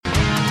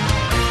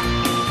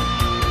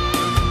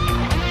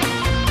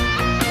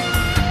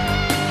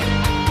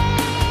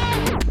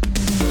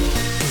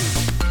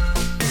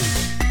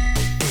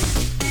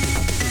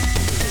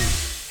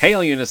Hey,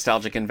 all you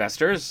nostalgic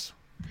investors.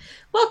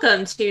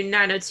 Welcome to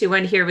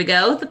 90210 Here We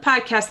Go, the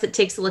podcast that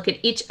takes a look at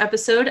each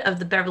episode of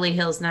the Beverly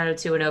Hills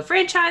 90210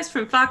 franchise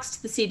from Fox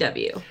to the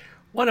CW.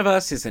 One of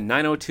us is a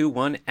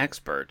 9021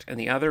 expert, and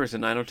the other is a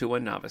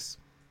 9021 novice.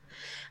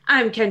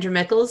 I'm Kendra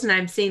Mickles, and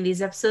I'm seeing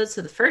these episodes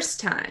for the first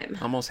time.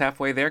 Almost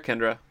halfway there,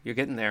 Kendra. You're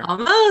getting there.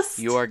 Almost.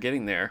 You are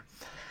getting there.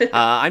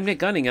 I'm Nick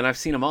Gunning, and I've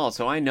seen them all,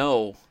 so I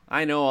know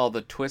all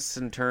the twists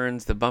and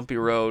turns, the bumpy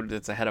road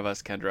that's ahead of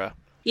us, Kendra.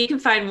 You can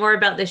find more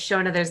about this show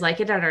and others like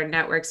it on our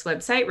network's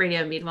website,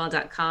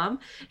 radiomeanwhile.com.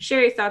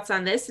 Share your thoughts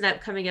on this and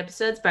upcoming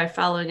episodes by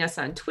following us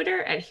on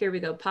Twitter at Here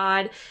We Go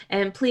Pod.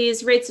 And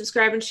please rate,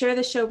 subscribe, and share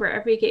the show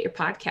wherever you get your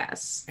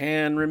podcasts.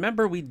 And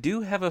remember, we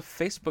do have a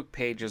Facebook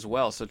page as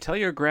well, so tell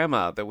your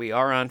grandma that we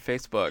are on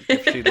Facebook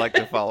if she'd like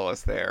to follow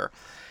us there.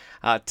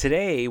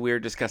 Today, we're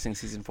discussing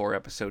Season 4,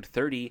 Episode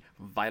 30,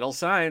 Vital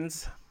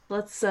Signs.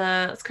 Let's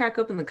crack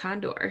open the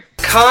Condor.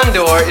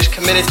 Condor is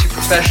committed to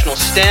professional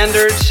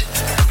standards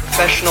and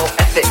professional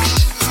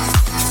ethics.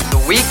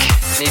 The weak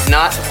need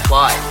not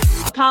apply.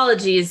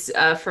 Apologies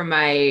for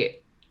my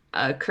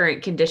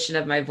current condition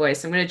of my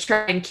voice. I'm going to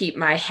try and keep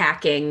my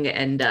hacking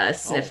and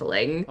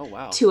sniffling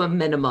to a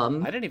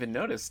minimum. I didn't even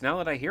notice. Now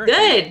that I hear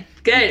it.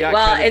 Good. Well,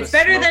 kind of it's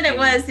better than it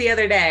was the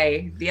other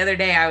day. The other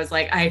day I was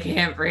like, I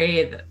can't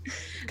breathe.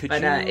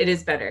 It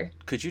is better.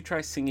 Could you try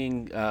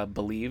singing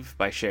Believe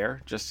by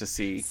Cher just to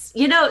see?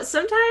 You know,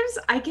 sometimes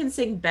I can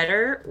sing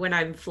better when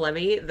I'm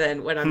phlegmy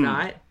than when I'm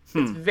not.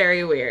 It's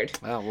very weird.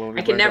 Well,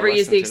 I can never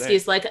use the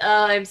excuse like,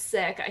 oh, I'm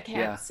sick. I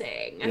can't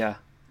sing. Yeah.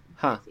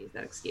 Huh. Use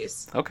that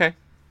excuse. Okay.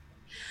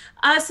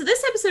 So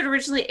this episode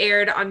originally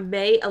aired on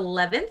May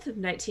 11th of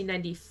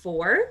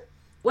 1994.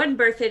 One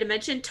birthday to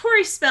mention,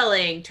 Tori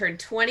Spelling turned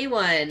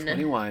 21.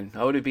 21.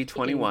 Oh, to be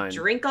 21.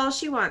 Drink all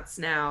she wants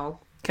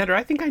now. Kendra,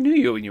 I think I knew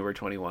you when you were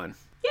 21.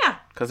 Yeah.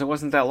 Because it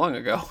wasn't that long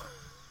ago.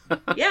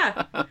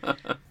 Yeah.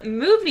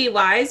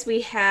 Movie-wise,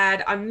 we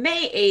had on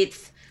May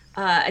 8th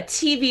a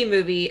TV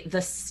movie,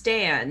 The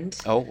Stand.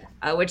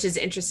 Which is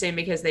interesting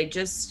because they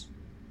just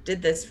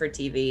did this for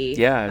TV.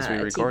 Yeah, as we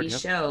record. A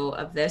TV show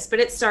of this. But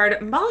it starred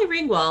Molly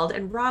Ringwald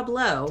and Rob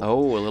Lowe. Oh,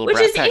 a little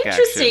Which is Brat Pack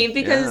interesting action.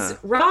 because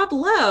Rob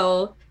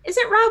Lowe... Is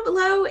it Rob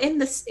Lowe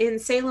in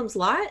Salem's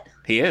Lot?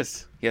 He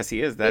is. Yes,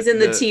 he is. He's in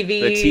the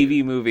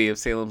TV movie of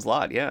Salem's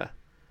Lot, yeah.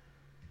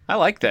 I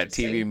like that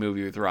TV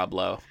movie with Rob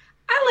Lowe.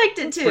 I liked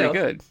it too. Pretty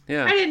good.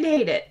 Yeah. I didn't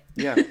hate it.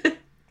 Yeah.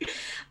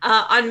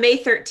 On May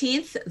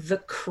 13th, The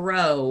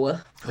Crow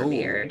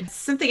premiered.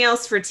 Something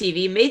else for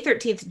TV. May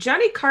 13th,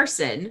 Johnny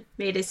Carson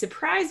made a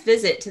surprise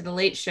visit to The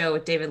Late Show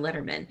with David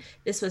Letterman.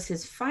 This was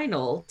his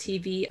final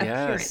TV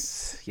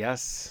appearance.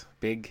 Yes.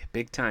 Big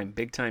time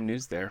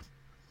news there.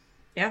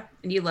 Yeah,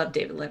 and you love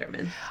David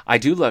Letterman. I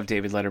do love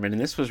David Letterman, and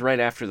this was right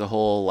after the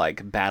whole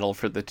battle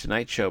for the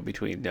Tonight Show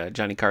between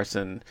Johnny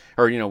Carson,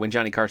 or when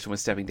Johnny Carson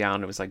was stepping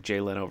down, it was like Jay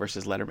Leno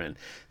versus Letterman.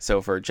 So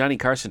for Johnny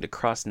Carson to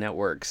cross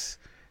networks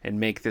and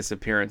make this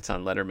appearance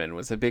on Letterman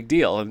was a big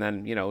deal, and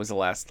then it was the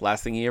last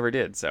thing he ever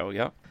did. So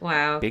yeah,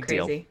 wow, big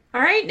crazy deal.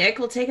 All right, Nick,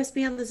 will take us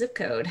beyond the zip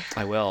code.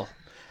 I will.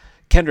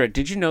 Kendra,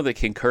 did you know that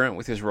concurrent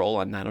with his role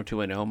on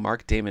 90210,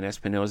 Mark Damon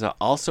Espinosa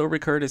also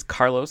recurred as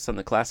Carlos on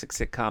the classic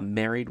sitcom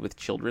Married with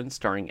Children,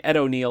 starring Ed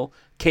O'Neill,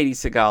 Katie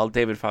Seagal,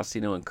 David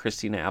Faustino, and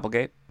Christina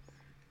Applegate?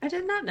 I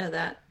did not know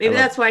that. Maybe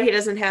that's why he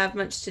doesn't have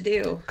much to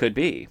do. Could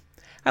be.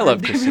 I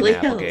love Christina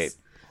Applegate.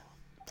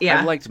 Yeah.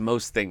 I've liked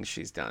most things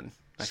she's done.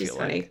 She's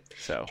funny.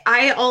 So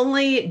I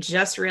only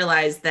just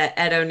realized that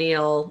Ed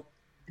O'Neill,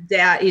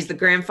 he's the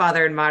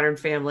grandfather in Modern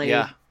Family.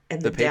 Yeah.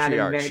 And the dad in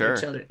patriarch, Married sure.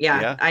 with Children.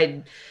 Yeah.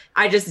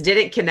 I just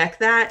didn't connect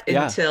that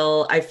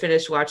until I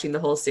finished watching the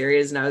whole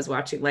series, and I was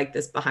watching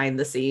this behind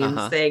the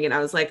scenes thing, and I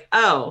was like,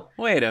 oh,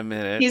 wait a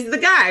minute. He's the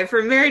guy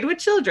from Married with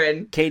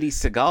Children. Katie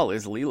Seagal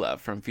is Leela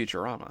from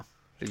Futurama.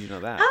 Did you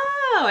know that?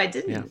 Oh, I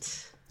didn't.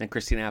 Yeah. And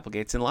Christina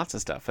Applegate's in lots of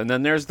stuff. And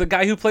then there's the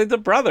guy who played the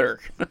brother.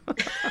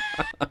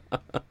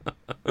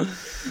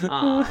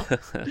 All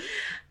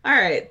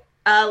right.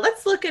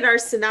 Let's look at our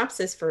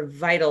synopsis for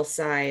Vital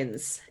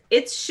Signs.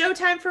 It's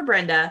showtime for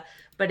Brenda,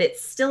 but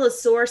it's still a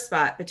sore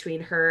spot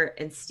between her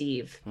and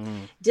Steve.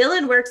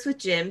 Dylan works with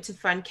Jim to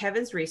fund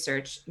Kevin's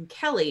research, and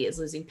Kelly is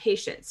losing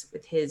patience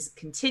with his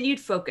continued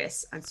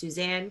focus on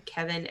Suzanne,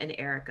 Kevin, and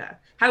Erica.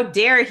 How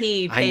dare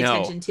he pay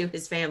attention to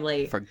his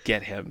family?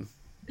 Forget him.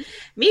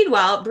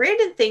 Meanwhile,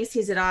 Brandon thinks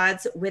he's at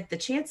odds with the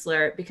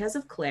Chancellor because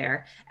of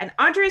Claire, and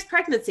Andre's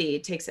pregnancy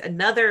takes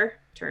another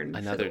turn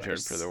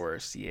for the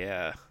worse,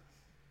 yeah.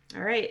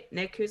 All right,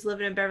 Nick, who's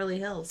living in Beverly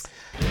Hills?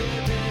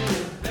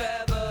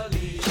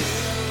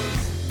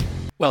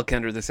 Well,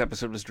 Kendra, this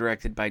episode was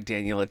directed by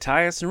Daniel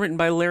Attias and written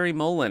by Larry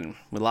Mullen.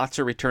 With lots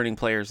of returning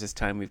players this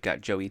time, we've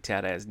got Joey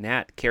Tata as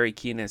Nat, Carrie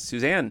Keane as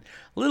Suzanne,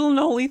 Little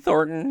Noli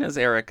Thornton as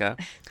Erica,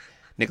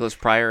 Nicholas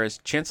Pryor as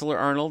Chancellor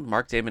Arnold,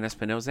 Mark Damon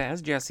Espinosa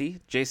as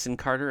Jesse, Jason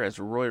Carter as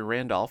Roy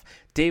Randolph,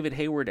 David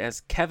Hayward as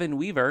Kevin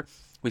Weaver,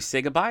 We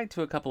say goodbye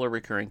to a couple of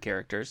recurring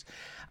characters.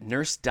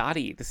 Nurse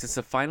Dottie. This is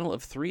the final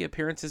of 3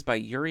 appearances by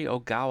Yuri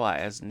Ogawa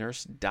as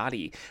Nurse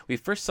Dottie. We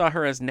first saw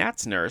her as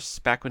Nat's nurse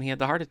back when he had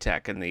the heart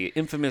attack and the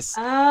infamous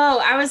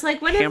Oh, I was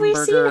like, when have we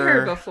seen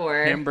her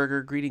before?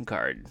 Hamburger greeting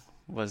card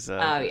was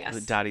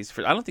yes. Dottie's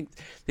first. I don't think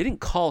they didn't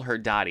call her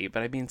Dottie,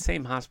 but I mean,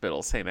 same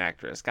hospital, same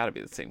actress. Got to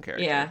be the same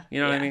character. Yeah.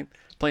 You know what I mean?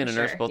 Playing a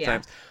nurse both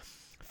times.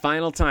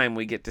 Final time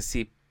we get to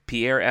see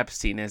Pierre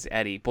Epstein as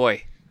Eddie.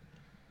 Boy,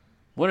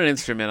 what an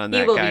instrument on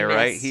that guy,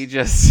 right? He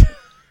just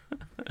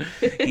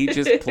he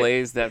just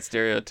plays that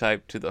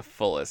stereotype to the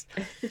fullest.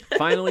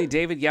 Finally,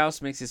 David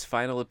Youst makes his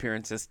final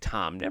appearance as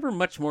Tom. Never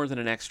much more than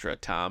an extra,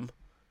 Tom.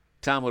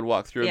 Tom would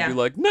walk through and be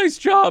like, "Nice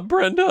job,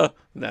 Brenda."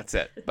 And that's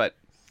it. But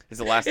it's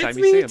the last time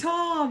you see him.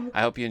 Tom.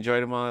 I hope you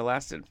enjoyed him while it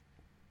lasted.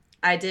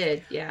 I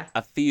did, yeah.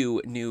 A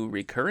few new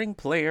recurring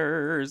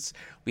players.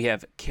 We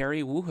have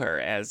Carrie Wooher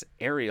as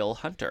Ariel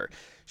Hunter.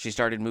 She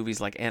starred in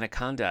movies like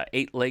Anaconda,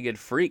 Eight-Legged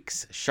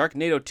Freaks,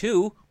 Sharknado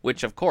 2,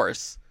 which, of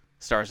course,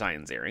 stars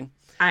Ian Ziering.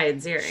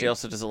 Ian Ziering. She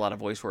also does a lot of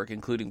voice work,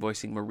 including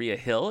voicing Maria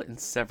Hill in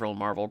several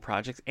Marvel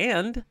projects,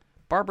 and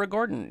Barbara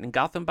Gordon in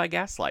Gotham by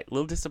Gaslight. A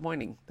little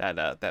disappointing,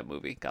 that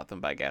movie,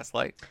 Gotham by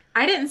Gaslight.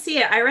 I didn't see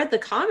it. I read the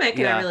comic,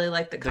 and I really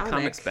liked the comic. The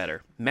comic's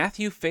better.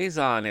 Matthew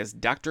Faison as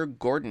Dr.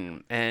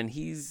 Gordon, and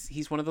he's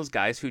one of those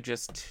guys who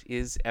just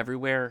is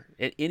everywhere,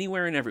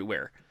 anywhere and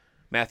everywhere.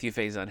 Matthew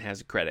Faison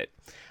has a credit.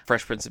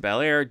 Fresh Prince of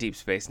Bel-Air, Deep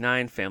Space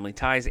Nine, Family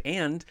Ties,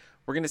 and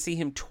we're going to see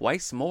him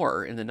twice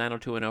more in the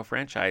 90210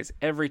 franchise.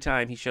 Every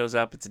time he shows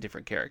up, it's a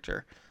different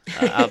character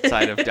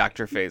outside of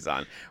Dr.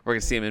 Faison. We're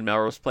going to see him in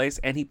Melrose Place,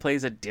 and he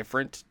plays a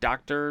different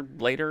doctor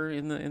later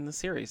in the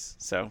series.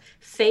 So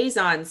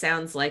Faison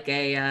sounds like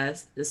a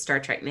Star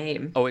Trek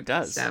name. Oh, it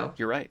does. So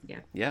you're right.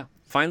 Yeah.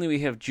 Finally, we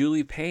have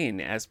Julie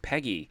Payne as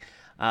Peggy.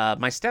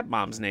 My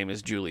stepmom's name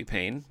is Julie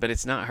Payne, but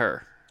it's not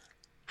her.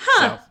 Huh.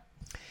 So,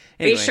 anyway,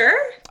 are you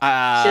sure? She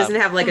doesn't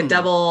have like a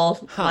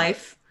double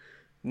life?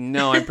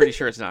 No, I'm pretty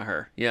sure it's not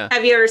her. Yeah.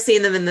 Have you ever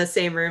seen them in the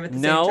same room at the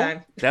same time?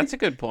 No, that's a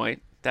good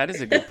point. That is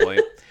a good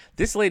point.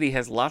 This lady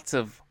has lots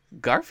of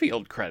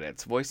Garfield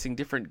credits, voicing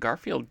different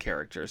Garfield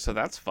characters, so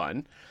that's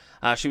fun.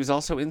 She was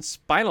also in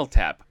Spinal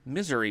Tap,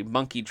 Misery,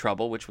 Monkey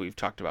Trouble, which we've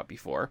talked about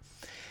before,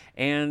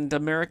 and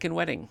American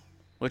Wedding,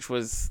 which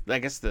was, I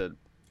guess, the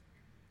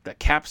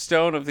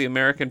capstone of the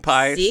American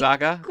Pie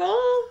saga.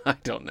 I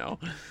don't know.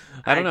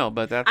 I don't know,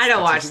 but that's... I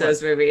don't watch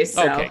those movies,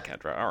 so... Okay,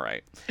 Kendra, all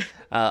right.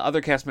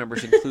 Other cast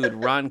members include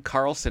Ron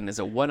Carlson as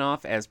a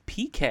one-off as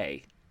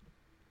PK.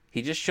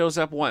 He just shows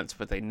up once,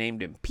 but they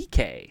named him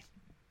PK.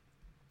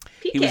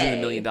 He was in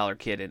The $1 Million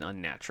Kid and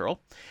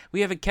Unnatural. We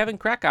have a Kevin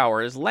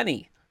Krakauer as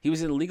Lenny. He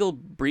was in Legal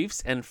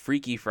Briefs and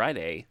Freaky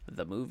Friday,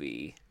 the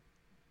movie.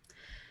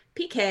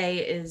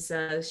 PK is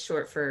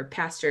short for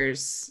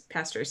pastor's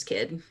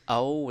kid.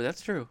 Oh,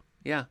 that's true.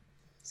 Yeah.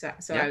 So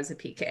I was a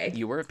PK.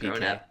 You were a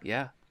PK.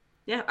 Yeah.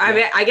 Yeah. I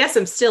mean, I guess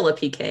I'm still a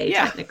PK,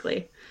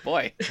 technically.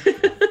 Boy,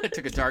 it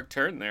took a dark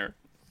turn there.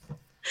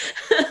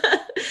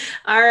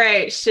 All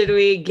right. Should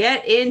we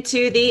get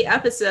into the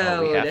episode?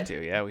 Oh, we have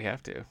to. Yeah, we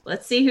have to.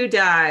 Let's see who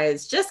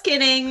dies. Just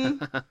kidding.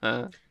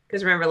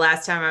 Because remember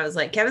last time I was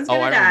like, Kevin's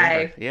going to die.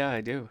 Remember. Yeah,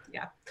 I do.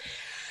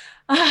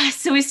 Yeah.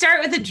 So we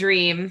start with a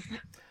dream.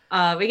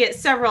 We get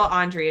several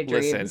Andrea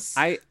dreams.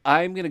 Listen,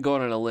 I'm going to go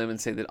on a limb and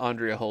say that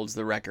Andrea holds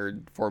the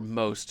record for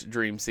most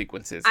dream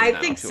sequences. I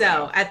think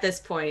so at this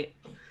point.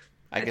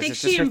 I think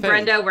she and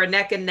Brenda were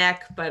neck and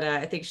neck, but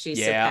I think she's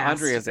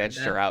surpassed. Andrea's edged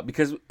her out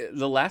because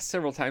the last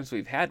several times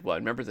we've had one,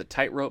 remember the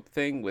tightrope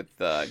thing with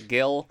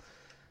Gil?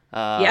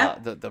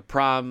 The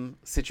prom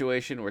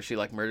situation where she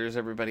like murders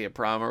everybody at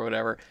prom or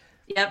whatever.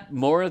 Yep.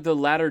 More of the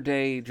latter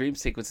day dream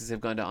sequences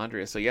have gone to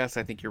Andrea. So yes,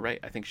 I think you're right.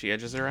 I think she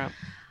edges her out.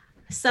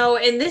 So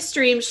in this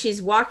dream,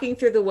 she's walking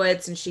through the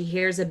woods and she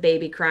hears a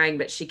baby crying,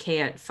 but she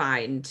can't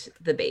find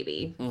the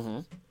baby. Mm-hmm.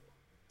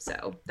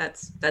 So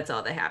that's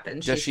all that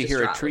happens. Does she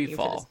hear a tree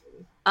fall?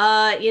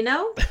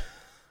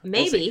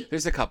 Maybe.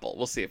 There's a couple.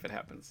 We'll see if it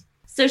happens.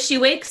 So she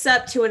wakes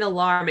up to an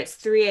alarm. It's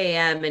 3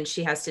 a.m. and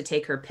she has to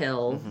take her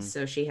pill. Mm-hmm.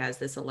 So she has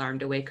this alarm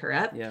to wake her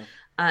up. Yeah.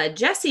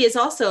 Jesse is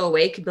also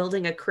awake,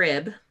 building a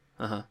crib.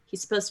 Uh-huh.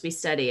 He's supposed to be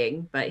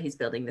studying, but he's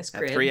building this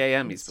crib. At 3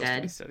 a.m. he's supposed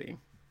to be studying.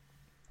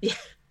 Yeah,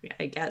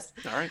 I guess.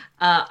 All right.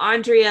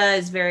 Andrea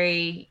is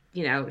very,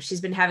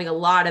 she's been having a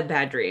lot of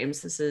bad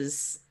dreams. This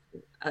is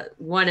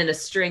one in a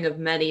string of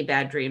many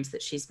bad dreams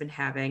that she's been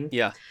having.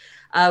 Yeah.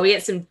 We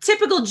get some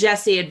typical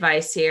Jesse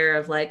advice here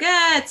of like,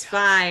 it's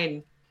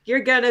fine.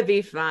 You're going to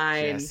be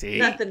fine. Jesse.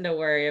 Nothing to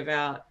worry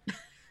about.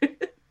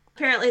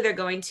 Apparently they're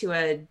going to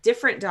a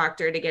different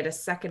doctor to get a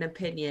second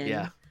opinion.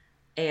 Yeah.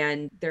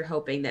 And they're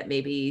hoping that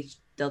maybe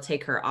they'll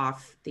take her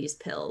off these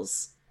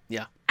pills.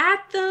 Yeah.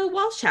 At the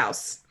Walsh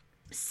house,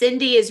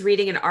 Cindy is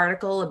reading an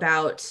article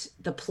about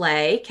the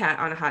play Cat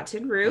on a Hot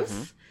Tin Roof.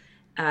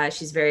 Mm-hmm.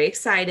 She's very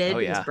excited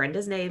because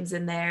Brenda's name's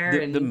in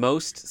there. The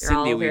most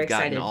Cindy we've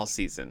gotten all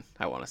season,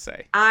 I want to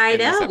say. I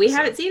know. We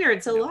haven't seen her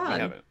in so long. We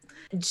haven't.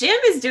 Jim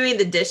is doing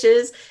the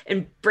dishes,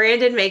 and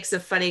Brandon makes a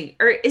funny,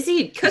 or is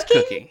he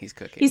cooking? He's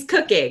cooking. He's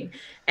cooking.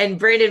 And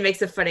Brandon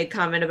makes a funny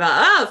comment about,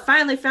 oh,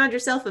 finally found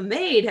yourself a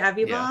maid, have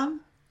you,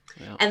 Mom?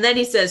 Yeah. And then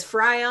he says,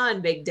 fry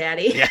on, Big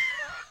Daddy.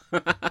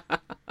 Yeah.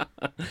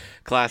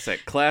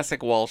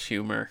 Classic Walsh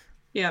humor.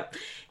 Yep.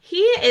 He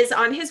is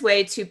on his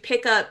way to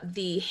pick up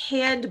the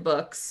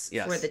handbooks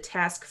for the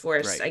task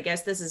force. Right. I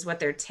guess this is what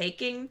they're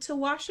taking to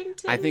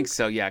Washington. I think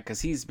so, yeah,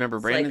 because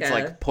Brandon's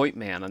like point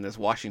man on this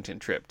Washington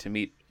trip to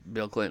meet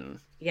Bill Clinton.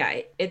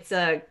 Yeah, it's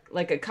a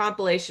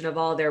compilation of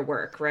all their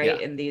work, right?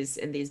 Yeah. In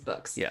these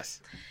books.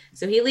 Yes.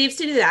 So he leaves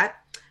to do that.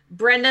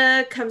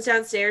 Brenda comes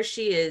downstairs.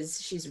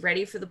 She's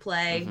ready for the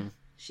play. Mm-hmm.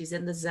 She's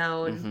in the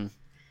zone.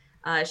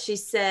 Mm-hmm. She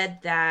said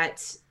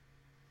that.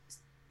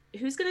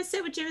 Who's going to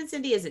sit with Jim and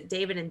Cindy? Is it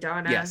David and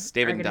Donna? Yes,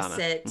 David and Donna.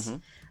 Sit.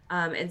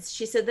 Mm-hmm. And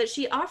she said that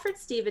she offered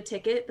Steve a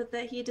ticket, but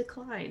that he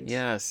declined.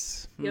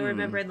 Yes. You'll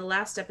remember in the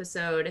last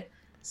episode,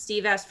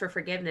 Steve asked for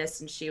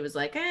forgiveness, and she was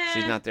like,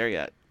 she's not there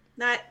yet.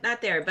 Not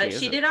there, but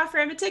she did offer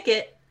him a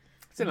ticket.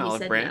 It's an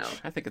olive branch. No.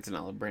 I think it's an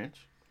olive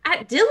branch.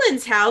 At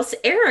Dylan's house,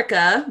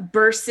 Erica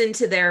bursts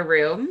into their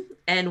room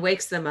and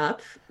wakes them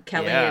up.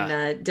 Kelly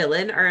and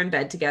Dylan are in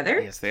bed together.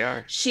 Yes, they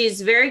are.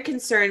 She's very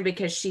concerned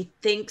because she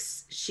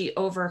thinks she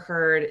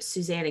overheard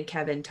Suzanne and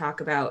Kevin talk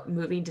about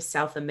moving to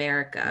South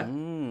America.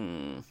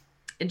 Mm.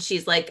 And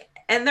she's like,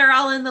 and they're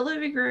all in the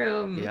living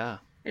room. Yeah.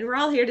 And we're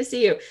all here to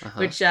see you. Uh-huh.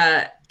 Which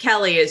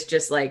Kelly is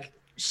just like,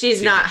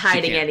 she's not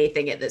hiding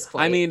anything at this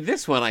point. I mean,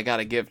 this one I got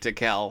to give to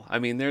Kel. I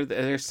mean,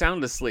 they're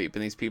sound asleep,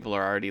 and these people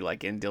are already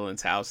like in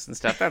Dylan's house and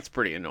stuff. That's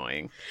pretty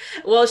annoying.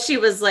 Well, she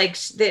was like,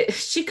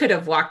 she could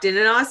have walked in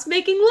and us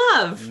making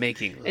love.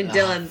 And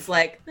Dylan's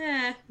like,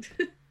 eh.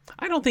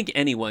 I don't think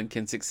anyone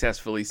can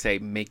successfully say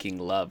making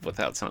love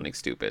without sounding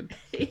stupid.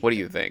 What do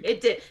you think?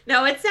 It did.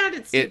 No, it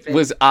sounded stupid. It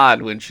was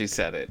odd when she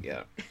said it,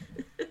 yeah.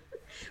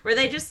 Were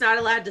they just not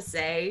allowed to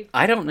say?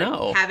 I don't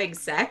know. Having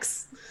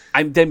sex?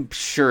 I'm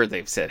sure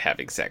they've said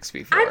having sex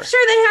before. I'm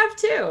sure they have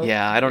too.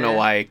 Yeah, I don't know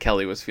why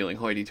Kelly was feeling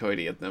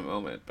hoity-toity at the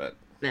moment, but...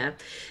 Yeah.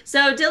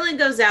 So Dylan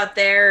goes out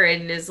there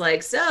and is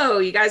like, so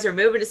you guys are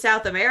moving to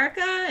South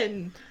America?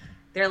 And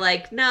they're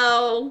like,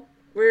 no,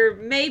 we're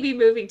maybe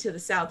moving to the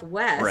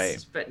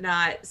Southwest, but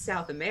not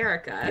South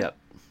America. Yep.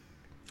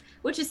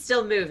 Which is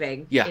still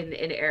moving in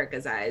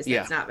Erica's eyes. Yeah.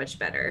 It's not much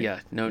better.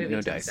 Yeah, no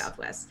dice. The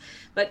Southwest.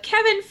 But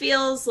Kevin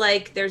feels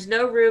like there's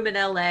no room in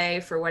LA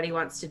for what he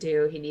wants to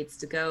do. He needs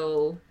to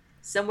go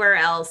somewhere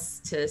else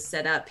to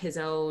set up his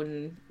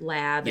own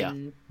lab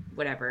and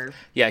whatever.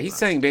 Yeah, he's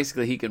saying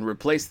basically he can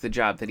replace the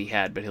job that he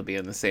had, but he'll be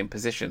in the same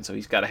position. So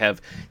he's got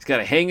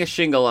to hang a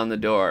shingle on the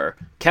door.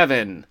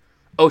 Kevin,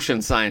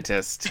 ocean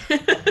scientist.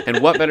 And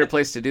what better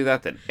place to do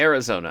that than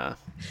Arizona?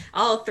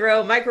 I'll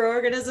throw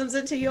microorganisms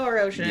into your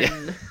ocean.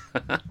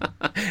 Yeah.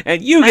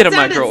 And you get a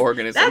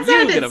microorganism. That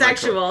sounded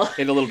sexual.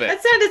 In a little bit.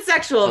 That sounded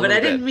sexual, but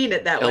I didn't mean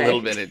it that way. A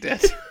little bit it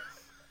did.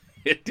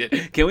 It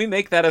did. Can we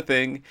make that a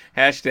thing?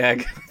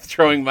 Hashtag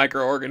throwing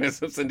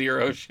microorganisms into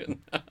your ocean.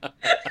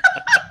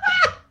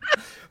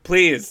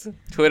 Please,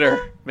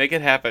 Twitter, make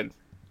it happen.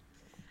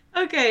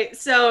 Okay,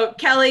 so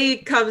Kelly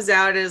comes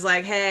out and is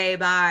like, hey,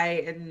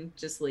 bye, and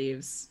just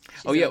leaves.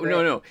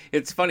 No.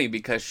 It's funny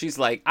because she's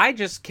like, I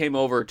just came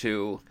over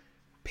to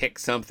pick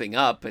something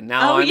up, and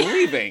now I'm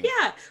leaving.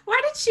 Yeah,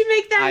 why did she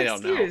make that Know.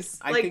 excuse?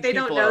 I think they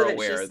don't know that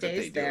she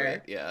stays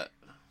there. Yeah.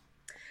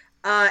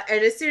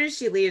 And as soon as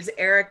she leaves,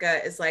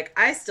 Erica is like,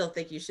 I still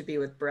think you should be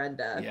with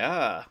Brenda.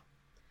 Yeah.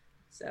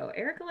 So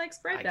Erica likes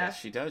Brenda. I guess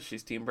she does.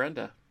 She's Team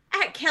Brenda.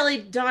 At Kelly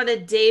Donna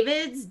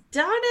Davids,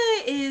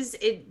 Donna is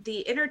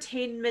the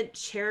entertainment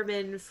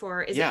chairman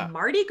for, is it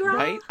Mardi Gras?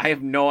 Right? I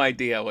have no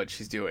idea what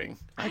she's doing.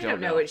 I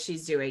don't know what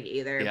she's doing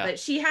either, but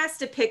she has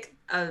to pick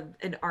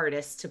an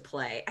artist to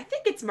play. I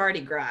think it's Mardi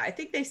Gras. I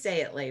think they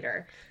say it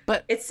later.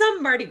 But it's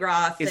some Mardi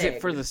Gras thing. Is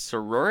it for the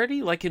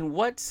sorority? Like, in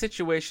what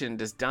situation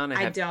does Donna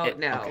have... I don't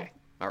know. Okay.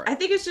 All right. I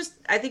think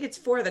it's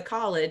for the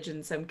college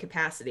in some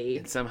capacity.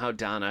 And somehow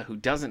Donna, who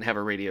doesn't have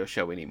a radio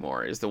show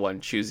anymore, is the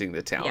one choosing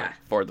the talent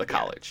for the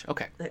college.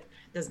 Okay. That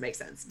doesn't make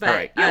sense. But, all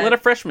right. Yeah, let a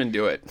freshman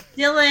do it.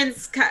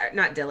 David's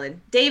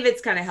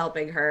kind of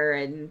helping her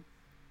and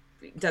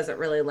doesn't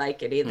really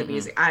like any of the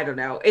music. I don't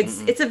know.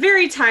 It's a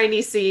very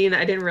tiny scene.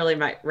 I didn't really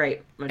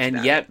write much and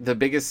about yet the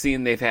biggest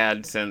scene they've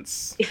had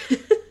since...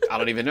 I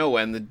don't even know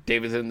when.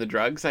 David's in the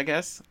drugs, I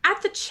guess. At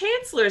the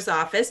chancellor's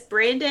office,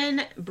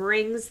 Brandon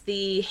brings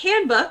the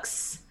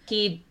handbooks.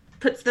 He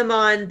puts them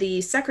on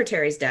the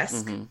secretary's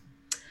desk. Mm-hmm.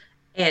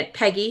 And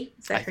Peggy,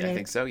 is that her name? I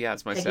think so. Yeah,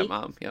 it's my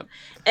stepmom. Yep.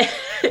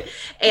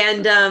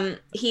 And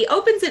he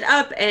opens it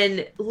up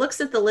and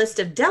looks at the list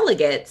of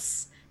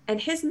delegates,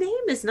 and his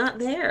name is not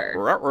there.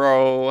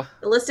 Ruh-roh.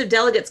 The list of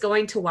delegates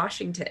going to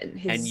Washington.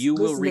 And you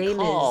will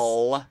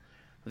recall...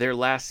 Their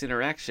last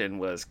interaction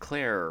was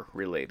Claire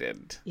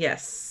related.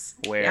 Yes.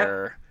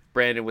 Where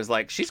Brandon was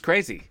like, she's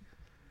crazy.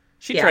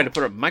 She tried to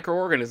put a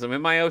microorganism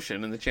in my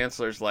ocean. And the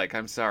chancellor's like,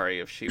 I'm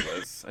sorry if she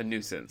was a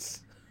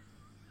nuisance.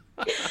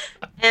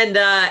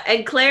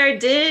 And Claire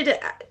did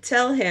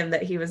tell him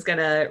that he was going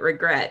to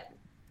regret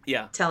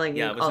Yeah. telling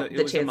Yeah, the it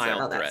was a chancellor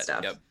mild all that threat.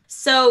 stuff. Yep.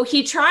 So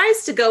he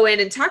tries to go in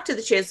and talk to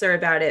the chancellor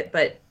about it,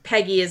 but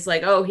Peggy is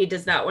like, oh, he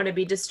does not want to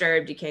be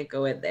disturbed. You can't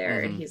go in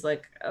there. And he's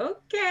like,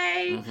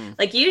 okay.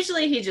 Like,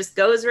 usually he just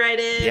goes right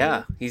in.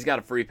 Yeah, he's got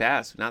a free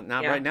pass. Not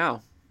right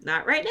now.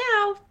 Not right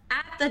now.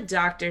 At the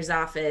doctor's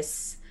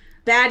office,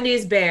 bad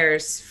news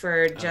bears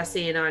for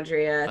Jesse and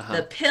Andrea.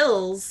 The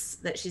pills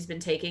that she's been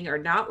taking are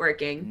not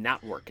working.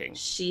 Not working.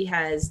 She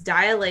has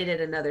dilated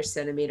another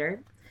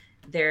centimeter.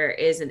 There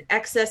is an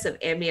excess of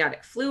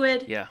amniotic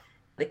fluid. Yeah.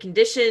 The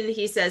condition,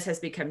 he says, has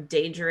become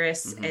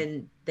dangerous,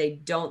 and they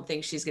don't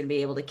think she's going to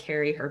be able to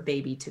carry her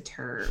baby to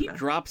term. He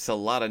drops a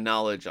lot of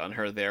knowledge on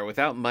her there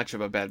without much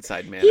of a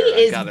bedside manner. He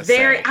is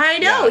very, I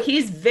know,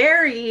 he's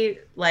very,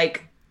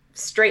 like,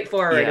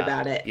 straightforward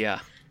about it. Yeah.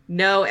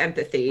 No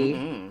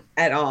empathy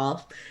at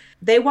all.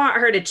 They want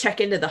her to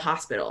check into the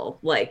hospital,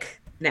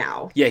 like,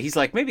 now. Yeah, he's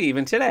like, maybe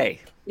even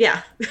today.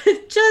 Yeah.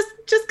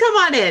 just come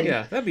on in.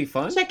 Yeah, that'd be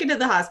fun. Check into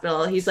the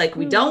hospital. He's like,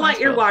 we don't want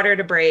your water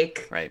to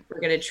break. Right.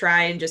 We're going to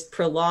try and just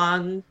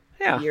prolong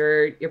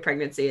your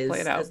pregnancy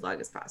as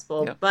long as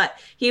possible. Yep. But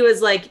he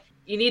was like,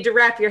 you need to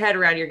wrap your head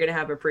around you're going to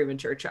have a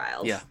premature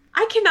child. Yeah.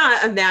 I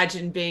cannot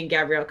imagine being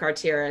Gabrielle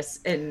Cartieris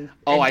and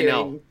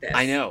doing this.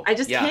 I know. I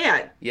just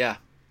can't. Yeah.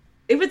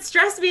 It would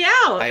stress me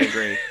out. I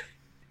agree.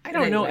 I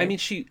don't know. I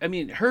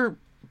mean, her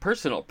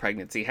personal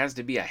pregnancy has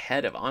to be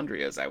ahead of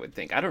Andrea's, I would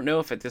think. I don't know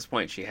if at this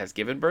point she has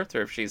given birth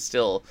or if she's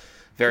still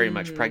very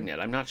much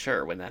pregnant. I'm not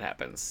sure when that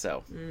happens.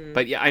 So,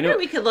 but yeah, I know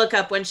we could look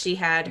up when she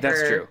had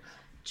that's her true.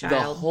 Child.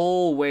 The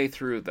whole way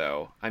through,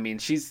 though, I mean,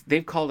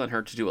 they've called on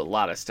her to do a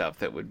lot of stuff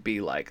that would be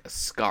like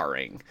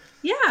scarring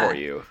for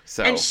you.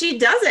 So, and she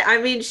does it.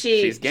 I mean,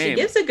 she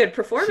gives a good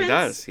performance. She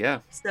does, yeah.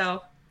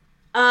 So,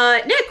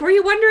 Nick, were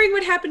you wondering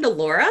what happened to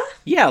Laura?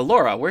 Yeah,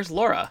 Laura. Where's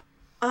Laura?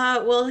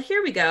 Well,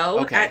 here we go.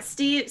 Okay. At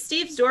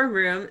Steve's dorm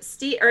room.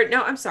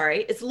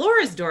 It's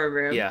Laura's dorm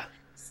room. Yeah.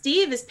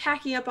 Steve is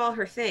packing up all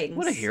her things.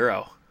 What a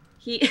hero.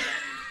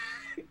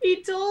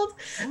 He told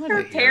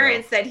her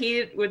parents that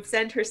he would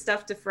send her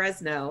stuff to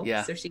Fresno.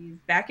 Yeah. So she's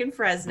back in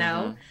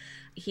Fresno.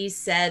 He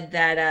said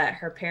that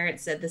her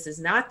parents said this is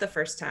not the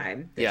first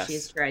time that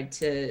she's tried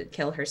to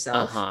kill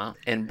herself.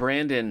 And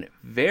Brandon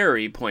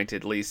very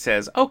pointedly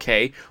says,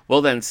 okay,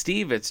 well then,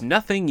 Steve, it's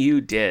nothing you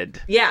did.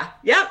 Yeah.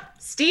 Yep.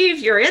 Steve,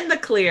 you're in the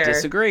clear.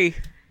 Disagree.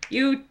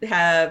 You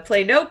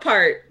play no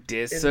part.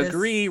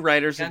 Disagree,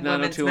 writers of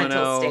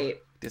 90210.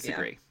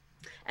 Disagree.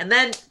 Yeah. And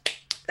then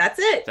that's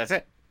it. That's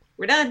it.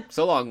 We're done.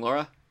 So long,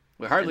 Laura.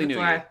 We hardly knew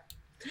you.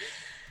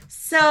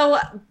 So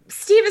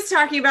Steve is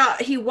talking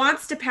about he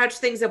wants to patch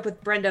things up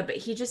with Brenda, but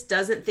he just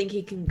doesn't think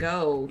he can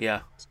go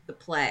to the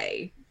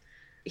play.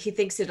 He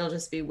thinks it'll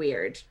just be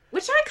weird,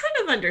 which I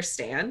kind of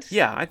understand.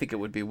 Yeah, I think it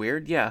would be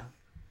weird. Yeah.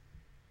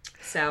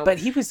 So, but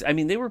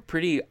they were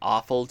pretty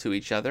awful to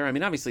each other. I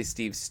mean, obviously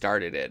Steve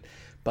started it,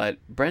 but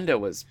Brenda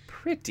was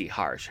pretty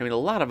harsh. I mean, a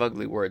lot of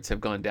ugly words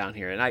have gone down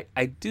here. And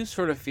I do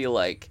sort of feel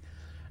like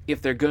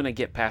if they're going to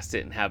get past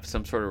it and have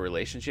some sort of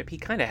relationship, he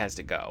kind of has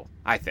to go,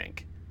 I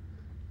think.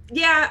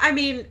 Yeah, I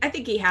mean, I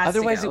think he has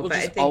Otherwise, to go.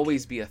 Otherwise, it will just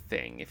always be a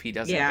thing if he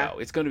doesn't go.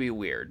 It's going to be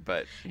weird,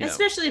 but...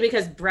 Especially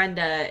because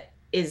Brenda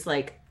is,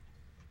 like,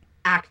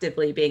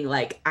 actively being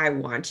like, I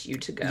want you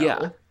to go.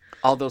 Yeah,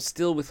 although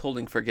still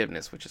withholding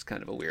forgiveness, which is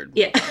kind of a weird...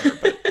 Yeah.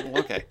 But,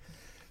 okay.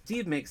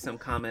 Steve makes some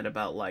comment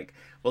about, like,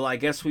 well, I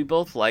guess we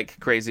both like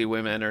crazy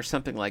women or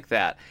something like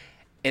that.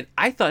 And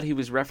I thought he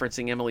was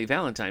referencing Emily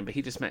Valentine, but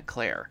he just meant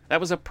Claire. That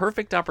was a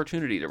perfect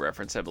opportunity to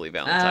reference Emily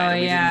Valentine, and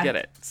we didn't get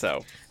it.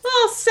 So,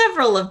 well,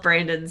 several of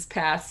Brandon's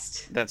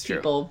past true.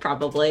 people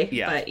probably.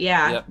 Yeah.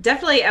 But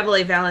definitely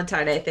Emily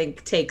Valentine, I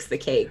think, takes the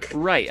cake.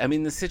 Right. I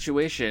mean, the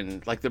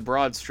situation, like the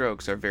broad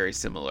strokes are very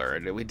similar,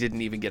 and we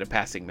didn't even get a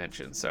passing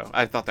mention. So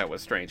I thought that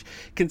was strange,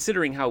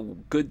 considering how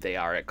good they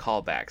are at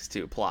callbacks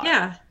to plot.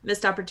 Yeah,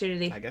 missed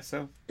opportunity. I guess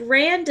so.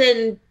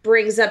 Brandon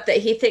brings up that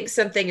he thinks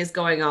something is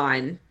going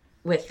on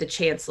with the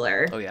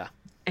chancellor. Oh, yeah.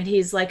 And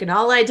he's like, and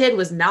all I did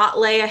was not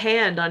lay a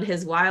hand on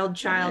his wild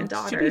child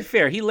daughter. To be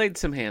fair, he laid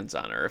some hands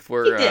on her. If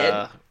we're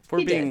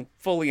being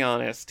fully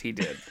honest, he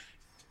did.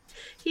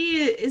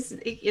 He is,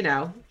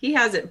 he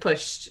hasn't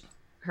pushed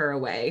her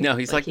away. No,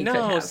 he's like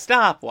no,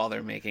 stop, while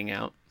they're making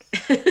out.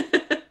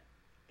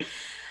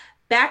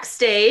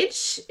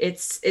 Backstage,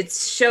 it's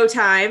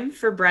showtime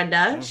for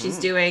Brenda. She's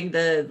doing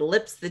the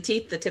lips, the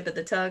teeth, the tip of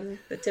the tongue,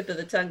 the tip of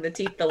the tongue, the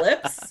teeth, the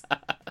lips.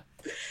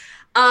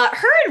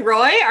 Her and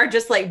Roy are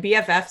just like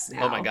BFFs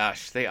now. Oh my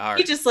gosh, they are.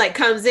 He just like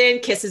comes in,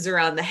 kisses her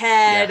on the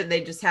head, and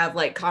they just have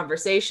like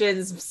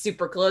conversations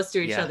super close to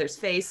each other's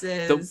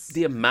faces.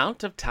 The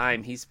amount of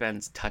time he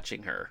spends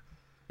touching her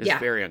is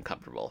very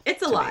uncomfortable.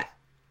 It's a lot.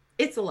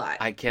 It's a lot.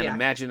 I can't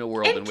imagine a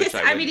world in which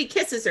I mean, he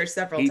kisses her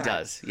several times. He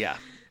does, yeah.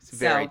 It's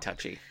very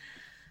touchy.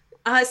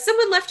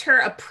 Someone left her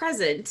a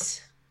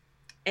present,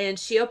 and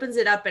she opens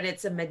it up, and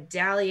it's a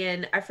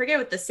medallion. I forget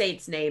what the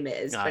saint's name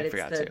is, but it's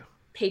the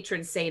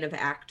patron saint of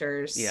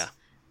actors. Yeah.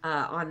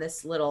 On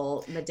this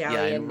little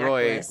medallion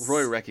necklace.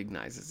 Roy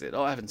recognizes it.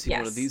 Oh, I haven't seen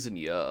one of these in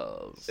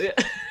years.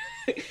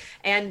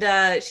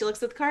 And she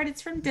looks at the card.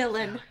 It's from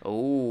Dylan.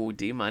 Oh,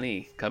 D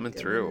Money coming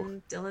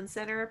through. Dylan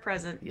sent her a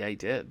present. Yeah, he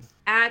did.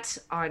 At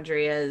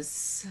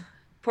Andrea's.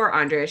 Poor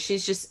Andrea.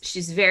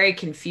 She's very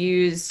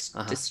confused,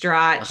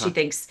 distraught. She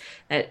thinks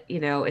that,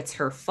 it's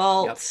her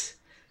fault.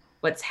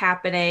 What's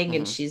happening.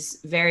 And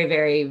she's very,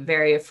 very,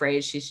 very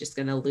afraid she's just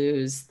going to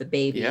lose the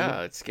baby.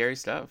 Yeah, it's scary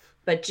stuff.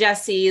 But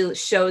Jesse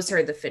shows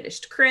her the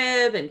finished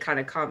crib and kind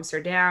of calms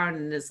her down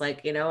and is like,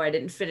 I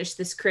didn't finish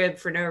this crib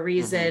for no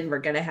reason. We're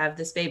going to have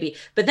this baby.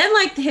 But then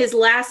like his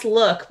last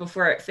look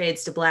before it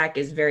fades to black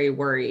is very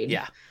worried.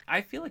 Yeah. I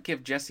feel like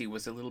if Jesse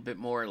was a little bit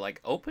more like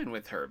open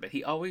with her, but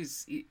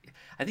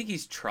I think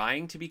he's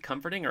trying to be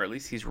comforting, or at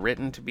least he's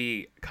written to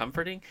be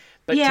comforting.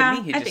 But to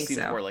me, he just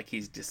seems more like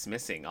he's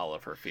dismissing all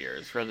of her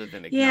fears rather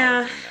than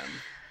acknowledging them.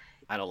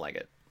 I don't like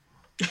it.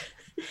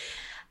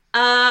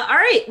 All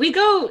right, we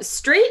go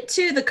straight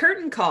to the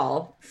curtain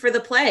call for the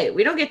play.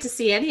 We don't get to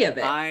see any of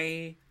it.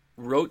 I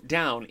wrote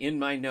down in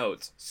my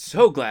notes,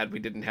 so glad we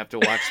didn't have to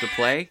watch the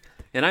play.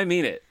 And I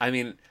mean it. I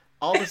mean,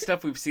 all the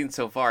stuff we've seen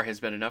so far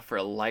has been enough for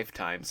a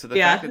lifetime. So the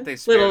fact that they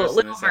spared us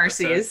in this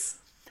mercies. episode,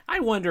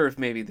 I wonder if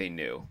maybe they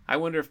knew. I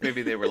wonder if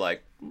maybe they were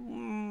like,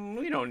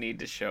 we don't need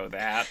to show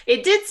that.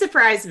 It did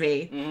surprise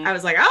me. I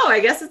was like, oh, I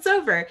guess it's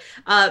over.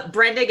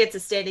 Brenda gets a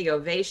standing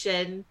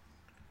ovation.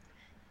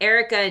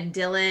 Erica and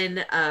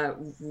Dylan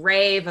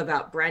rave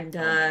about Brenda.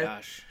 Oh my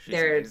gosh,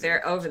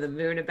 they're over the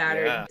moon about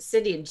her.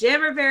 Cindy and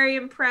Jim are very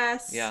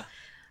impressed. Yeah.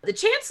 The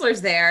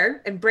Chancellor's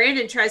there, and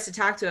Brandon tries to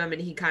talk to him,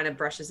 and he kind of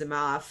brushes him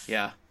off.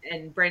 Yeah.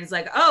 And Brandon's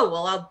like, oh,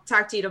 well, I'll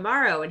talk to you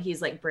tomorrow. And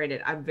he's like,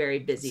 Brandon, I'm very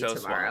busy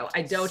tomorrow. Swamped.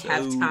 I don't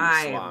have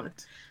time.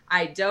 Swamped.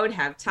 I don't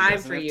have time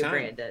for you,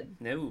 Brandon.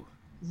 No.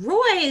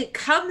 Roy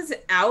comes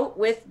out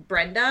with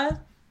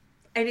Brenda,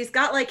 and he's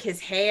got like his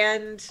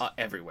hand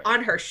everywhere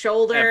on her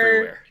shoulder.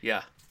 Everywhere.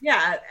 Yeah.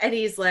 Yeah. And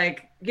he's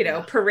like,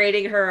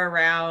 parading her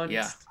around.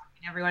 Yeah.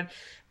 Everyone.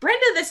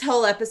 Brenda, this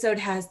whole episode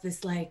has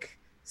this like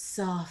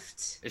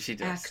soft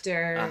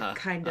actor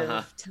kind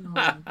of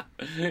tone.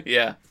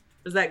 Yeah.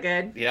 Was that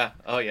good? Yeah.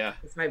 Oh, yeah.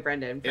 It's my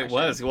Brenda impression. It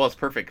was. Well, it's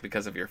perfect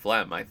because of your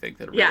phlegm. I think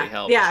that really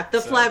helped. Yeah,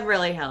 the phlegm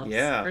really helps.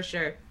 Yeah. For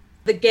sure.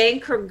 The gang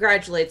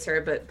congratulates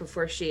her, but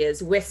before she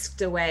is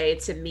whisked away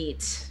to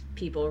meet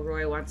people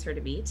Roy wants her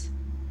to meet.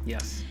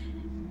 Yes.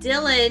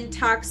 Dylan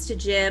talks to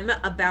Jim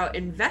about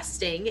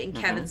investing in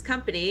Kevin's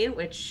company,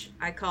 which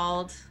I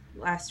called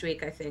last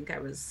week. I think I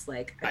was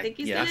like, I think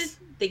he's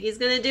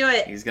gonna do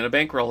it. He's gonna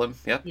bankroll him.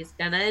 Yep. He's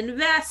gonna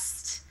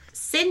invest.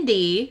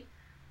 Cindy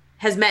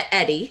has met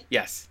Eddie.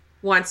 Yes.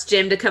 Wants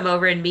Jim to come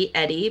over and meet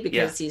Eddie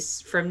because he's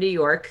from New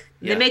York.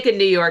 They make a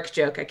New York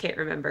joke. I can't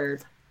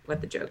remember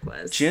what the joke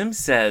was. Jim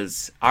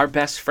says, our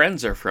best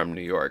friends are from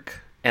New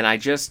York. And I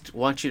just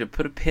want you to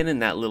put a pin in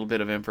that little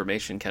bit of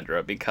information,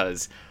 Kendra,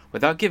 because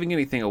without giving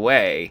anything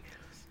away,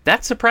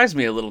 that surprised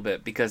me a little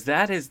bit because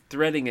that is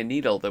threading a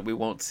needle that we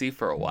won't see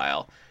for a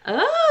while.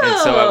 Oh, and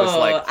so I was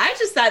like, I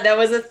just thought that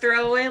was a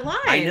throwaway line.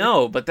 I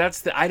know, but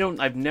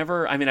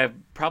I've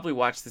probably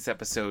watched this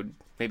episode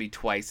maybe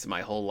twice in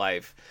my whole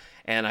life.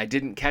 And I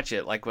didn't catch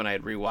it like when I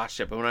had rewatched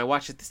it. But when I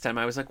watched it this time,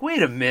 I was like,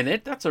 wait a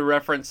minute, that's a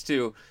reference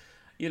to,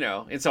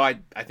 and so I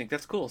think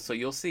that's cool. So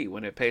you'll see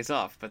when it pays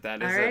off. But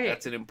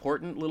that's an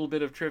important little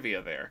bit of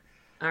trivia there.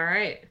 All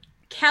right.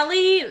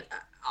 Kelly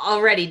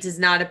already does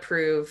not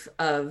approve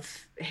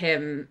of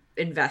him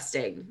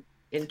investing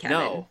in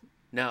Kevin.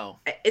 No.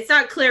 It's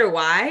not clear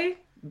why,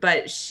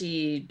 but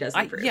she doesn't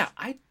approve.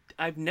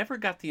 I've never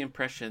got the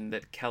impression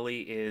that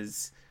Kelly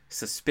is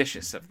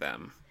suspicious of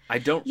them. I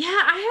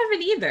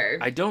haven't either.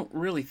 I don't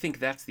really think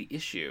that's the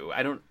issue.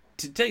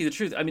 To tell you the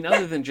truth, I mean,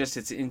 other than just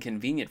it's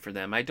inconvenient for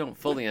them, I don't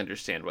fully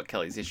understand what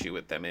Kelly's issue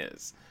with them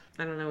is.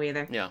 I don't know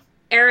either. Yeah.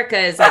 Erica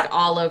is like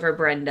all over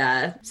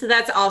Brenda. So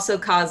that's also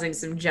causing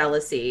some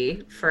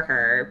jealousy for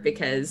her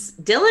because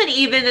Dylan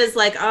even is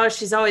like, oh,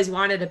 she's always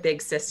wanted a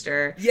big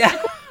sister. Yeah.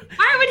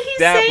 Why would he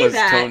say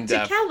that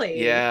to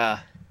Kelly?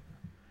 Yeah.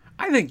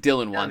 I think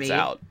Dylan wants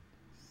out.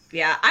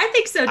 Yeah, I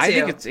think so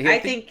too.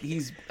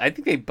 I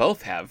think they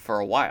both have for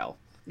a while.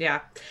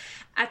 Yeah.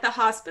 At the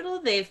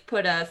hospital, they've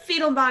put a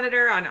fetal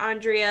monitor on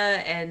Andrea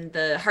and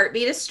the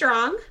heartbeat is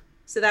strong.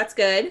 So that's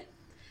good.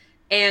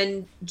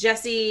 And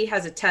Jesse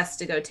has a test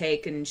to go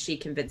take and she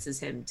convinces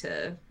him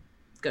to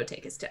go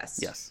take his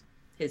test. Yes.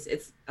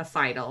 It's a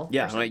final.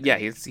 Yeah,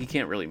 he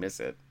can't really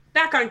miss it.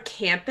 Back on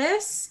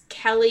campus,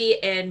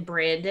 Kelly and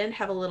Brandon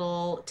have a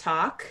little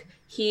talk.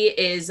 He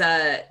is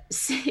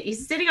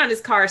he's sitting on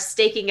his car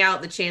staking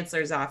out the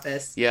chancellor's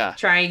office. Yeah.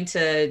 Trying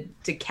to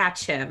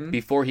catch him.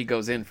 Before he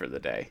goes in for the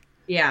day.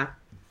 Yeah.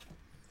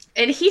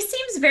 And he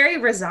seems very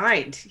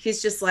resigned.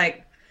 He's just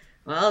like,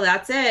 well,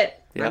 that's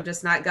it. Yep. I'm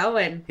just not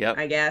going. Yep.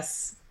 I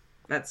guess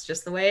that's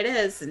just the way it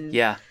is. And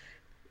yeah.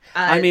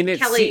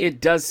 It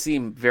does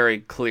seem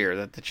very clear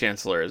that the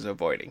chancellor is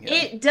avoiding him.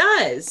 It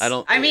does.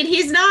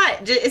 He's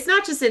not. It's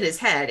not just in his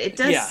head. It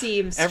does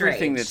seem strange.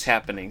 Everything that's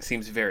happening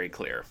seems very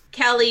clear.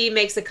 Kelly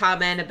makes a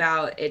comment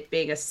about it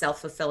being a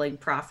self-fulfilling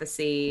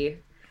prophecy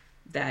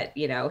that,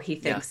 he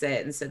thinks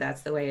it. And so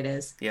that's the way it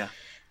is. Yeah.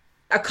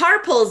 a car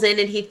pulls in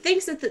and he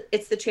thinks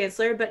it's the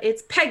chancellor, but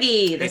it's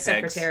Peggy, the Hey, Pegs.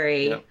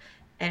 secretary. Yep.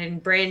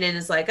 And Brandon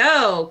is like,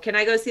 "Oh, can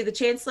I go see the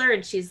chancellor?"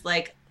 And she's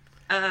like,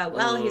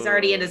 well, he's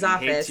already in his He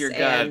office. hates your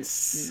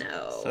guts. And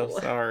no. So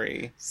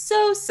sorry.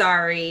 So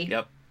sorry.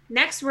 Yep.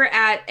 Next, we're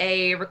at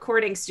a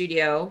recording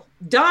studio.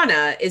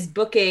 Donna is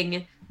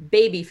booking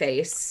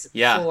Babyface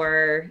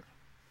for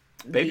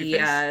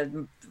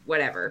the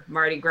whatever,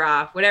 Mardi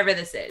Gras, whatever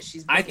this is.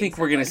 She's. I think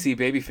we're going to see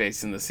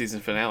Babyface in the season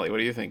finale. What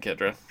do you think,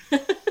 Kendra?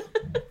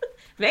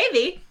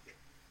 Maybe.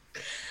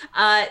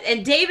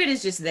 And David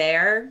is just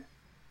there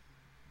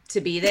to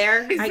be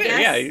there, I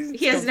guess. Yeah,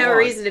 he has no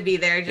reason to be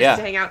there, just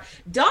to hang out.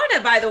 Donna,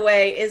 by the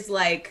way, is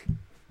like,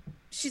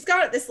 she's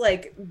got this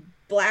like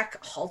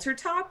black halter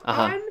top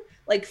on,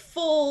 like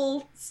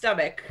full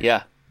stomach.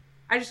 Yeah.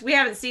 We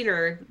haven't seen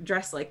her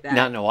dressed like that.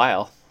 Not in a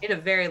while. In a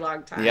very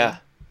long time. Yeah.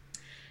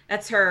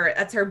 That's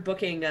her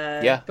booking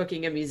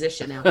booking a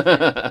musician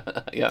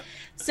outfit. Yeah.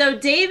 So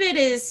David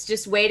is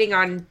just waiting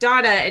on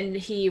Donna, and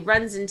he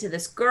runs into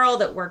this girl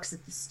that works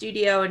at the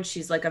studio, and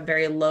she's like a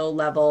very low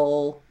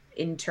level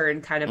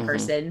intern kind of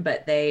person,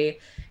 but they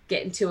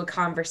get into a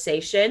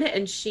conversation,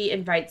 and she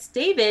invites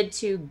David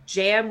to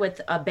jam with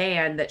a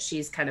band that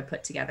she's kind of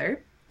put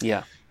together.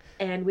 Yeah.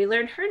 And we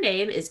learn her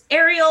name is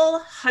Ariel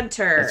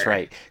Hunter. That's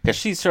right. Because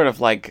she's sort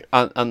of like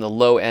on the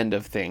low end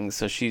of things,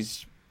 so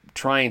she's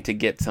trying to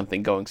get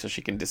something going so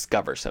she can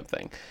discover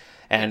something.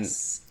 And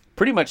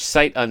pretty much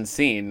sight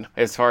unseen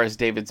as far as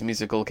David's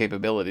musical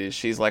capabilities.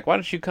 She's like, "Why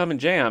don't you come and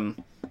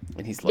jam?"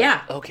 And he's like,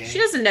 "Yeah, okay." She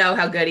doesn't know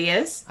how good he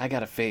is. I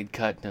got a fade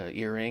cut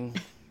earring.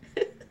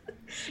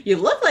 You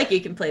look like you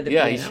can play the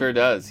piano. Yeah, he sure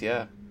does,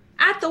 yeah.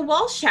 At the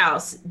Walsh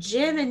house,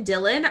 Jim and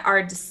Dylan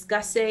are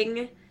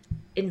discussing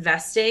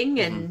investing,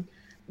 and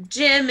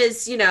Jim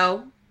is, he's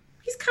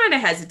kind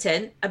of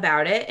hesitant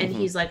about it, and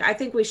he's like, "I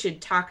think we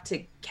should talk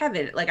to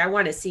Kevin. Like, I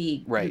want to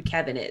see who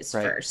Kevin is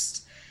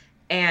first."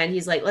 And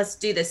he's like, "Let's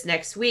do this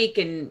next week."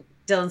 And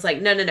Dylan's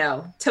like,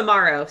 no,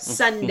 tomorrow,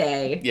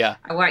 Sunday. Yeah.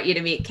 I want you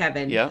to meet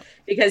Kevin. Yeah.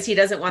 Because he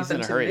doesn't want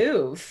them to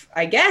move.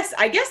 I guess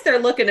they're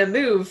looking to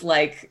move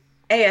like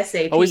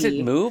ASAP. Oh, is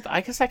it move?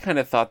 I guess I kind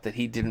of thought that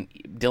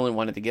Dylan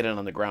wanted to get in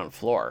on the ground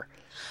floor.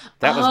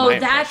 That was my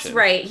that's impression.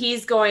 right.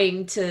 He's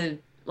going to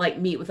like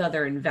meet with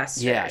other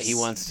investors. Yeah, he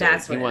wants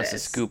to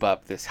scoop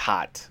up this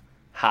hot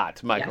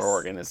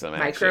microorganism.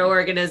 Yes.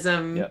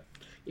 Microorganism. Yep.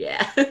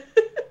 Yeah.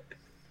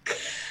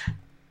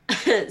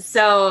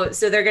 So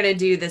they're gonna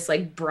do this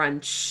like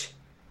brunch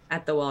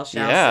at the Walsh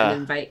house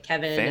and invite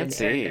Kevin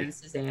and Eric and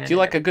Suzanne. Do you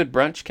like a good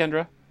brunch,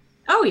 Kendra?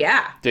 Oh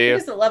yeah. Do you? Who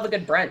doesn't love a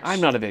good brunch?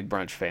 I'm not a big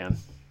brunch fan.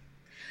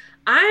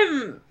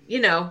 I'm,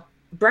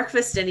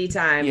 breakfast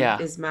anytime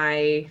is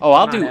my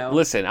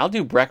motto. I'll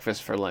do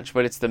breakfast for lunch,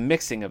 but it's the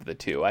mixing of the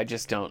two. I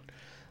just don't.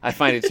 I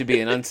find it to be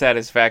an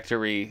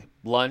unsatisfactory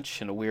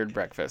lunch and a weird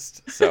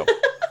breakfast. So,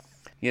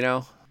 You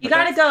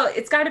gotta go.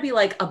 It's got to be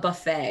like a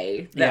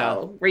buffet,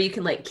 though, where you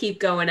can like keep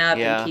going up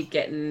and keep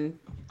getting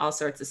all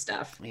sorts of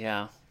stuff.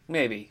 Yeah,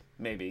 maybe.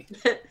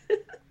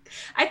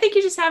 I think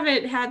you just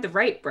haven't had the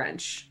right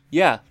brunch.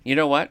 Yeah, you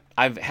know what?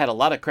 I've had a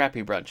lot of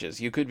crappy brunches.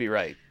 You could be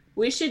right.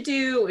 We should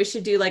do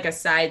like a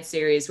side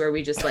series where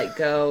we just like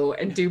go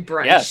and do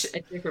brunch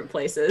at different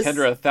places.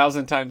 Kendra,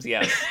 1,000 times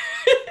yes.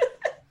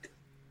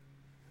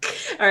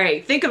 All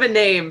right, think of a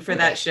name for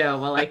that show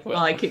while I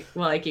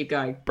keep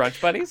going. Brunch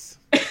buddies?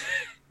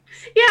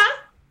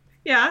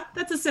 Yeah,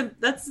 that's an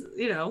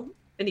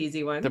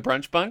easy one. The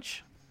brunch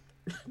bunch?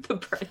 The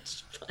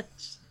brunch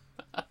bunch.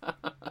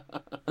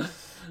 All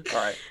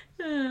right.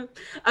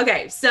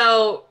 Okay,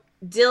 so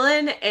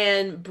Dylan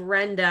and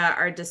Brenda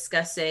are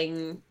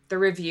discussing the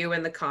review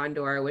in the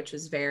Condor, which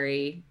was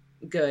very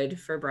good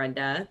for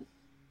Brenda.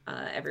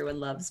 Everyone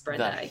loves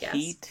Brenda, I guess. The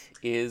heat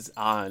is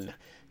on.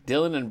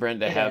 Dylan and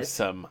Brenda have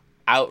some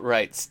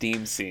outright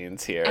steam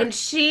scenes here. And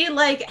she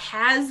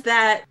has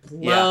that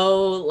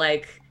low,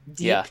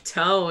 deep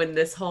tone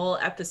this whole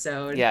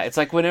episode. Yeah, it's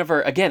like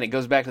whenever, again, it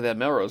goes back to that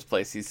Melrose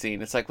Place he's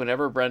seen. It's like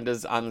whenever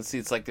Brenda's on the seat,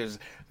 it's like there's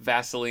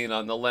Vaseline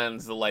on the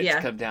lens, the lights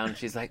come down, and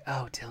she's like,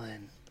 "Oh,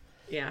 Dylan.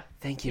 Yeah.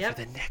 Thank you for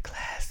the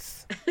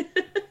necklace." I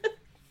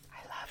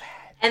love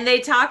it. And they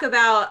talk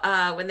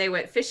about when they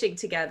went fishing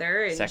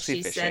together, and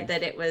Sexy fishing. Said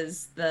that it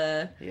was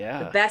the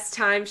best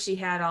time she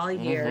had all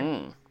year.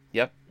 Mm-hmm.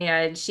 Yep.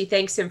 And she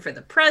thanks him for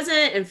the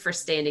present and for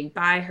standing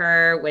by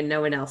her when no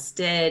one else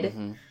did.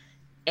 Mm-hmm.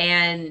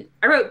 And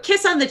I wrote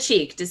kiss on the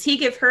cheek. Does he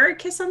give her a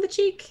kiss on the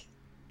cheek?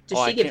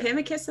 Does she give him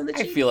a kiss on the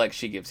cheek? I feel like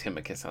she gives him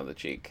a kiss on the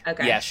cheek.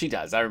 Okay. Yeah, she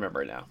does. I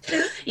remember now.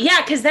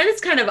 Yeah, because then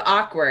it's kind of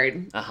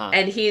awkward.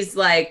 And he's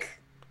like,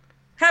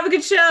 "Have a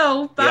good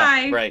show.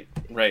 Bye." Yeah,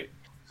 right.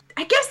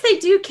 I guess they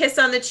do kiss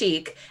on the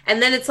cheek,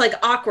 and then it's like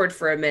awkward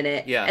for a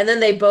minute. Yeah. And then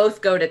they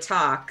both go to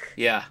talk.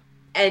 Yeah.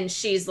 And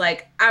she's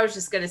like, "I was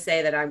just going to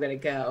say that I'm going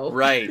to go."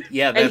 Right.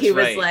 Yeah, that's right. And he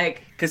was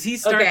like, because he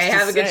starts "Okay,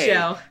 have a good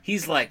show."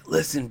 He's like,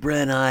 "Listen,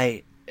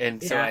 Bren,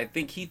 And so I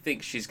think he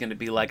thinks she's going to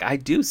be like, "I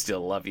do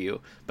still love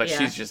you," but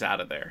she's just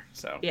out of there.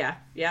 So yeah,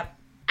 yep.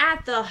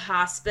 At the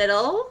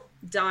hospital,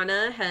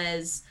 Donna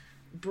has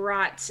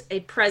brought a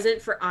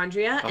present for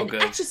Andrea, an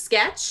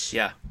Etch-a-Sketch.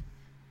 Yeah.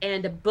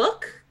 and a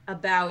book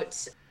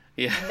about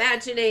Yeah.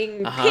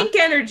 imagining pink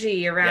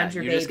energy around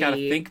your you baby. just gotta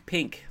think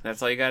pink.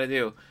 That's all you gotta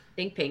do.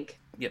 Think pink.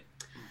 Yep.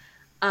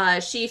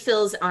 She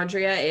fills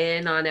Andrea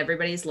in on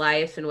everybody's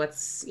life and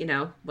what's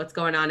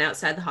going on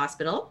outside the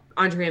hospital.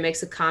 Andrea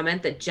makes a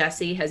comment that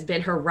Jesse has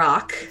been her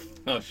rock.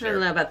 Oh, sure. I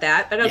don't know about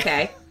that, but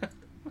okay. Yeah.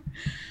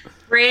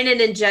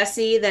 Brandon and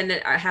Jesse then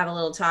have a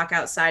little talk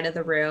outside of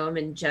the room,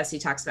 and Jesse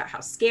talks about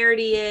how scared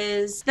he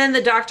is. Then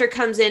the doctor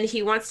comes in.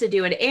 He wants to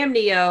do an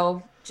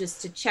amnio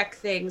just to check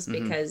things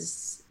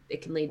because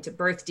it can lead to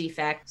birth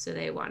defect, so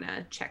they want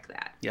to check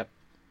that. Yep.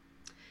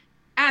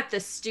 At the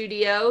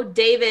studio,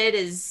 David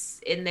is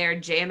in there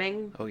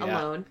jamming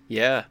alone.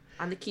 Yeah.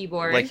 On the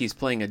keyboard. Like he's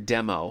playing a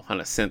demo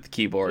on a synth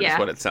keyboard is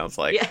what it sounds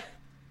like.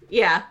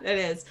 Yeah, it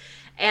is.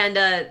 And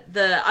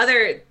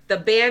the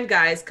band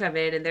guys come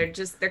in and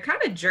they're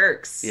kind of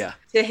jerks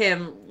to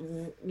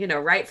him,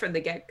 right from the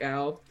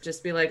get-go.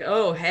 Just be like,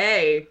 oh,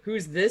 hey,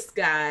 who's this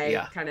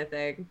guy kind of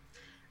thing.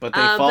 But they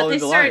fall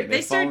in line.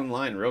 They fall in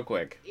line real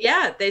quick.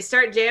 Yeah, they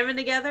start jamming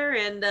together,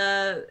 and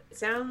it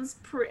sounds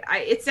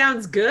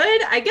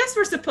good. I guess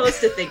we're supposed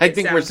to think. I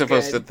think we're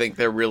supposed to think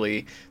they're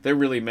really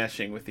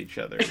meshing with each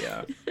other.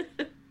 Yeah.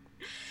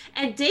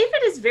 And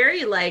David is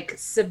very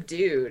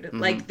subdued.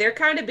 Like they're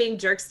kind of being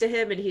jerks to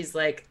him, and he's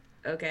like,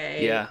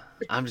 okay. Yeah,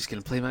 I'm just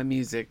gonna play my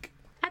music.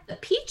 At the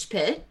Peach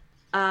Pit,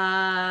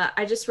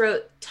 I just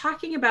wrote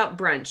talking about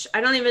brunch. I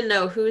don't even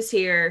know who's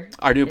here.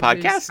 Our new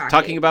podcast,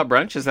 Talking About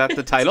Brunch. Is that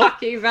the title?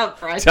 Talking about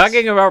brunch.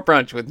 Talking about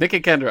brunch with Nick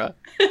and Kendra.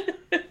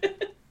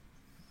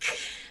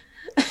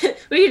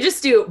 We could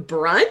just do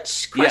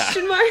brunch?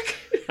 Question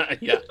mark.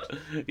 Yeah.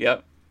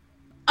 Yep.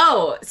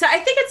 Oh, so I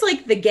think it's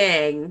like the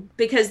gang,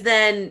 because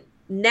then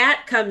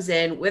Nat comes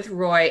in with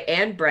Roy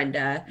and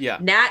Brenda. Yeah.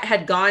 Nat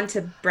had gone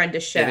to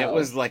Brenda's show. And it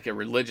was like a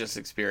religious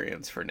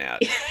experience for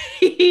Nat.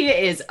 He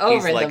is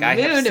over the moon about it.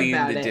 I have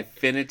seen the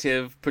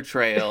definitive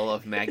portrayal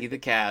of Maggie the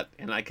cat,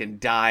 and I can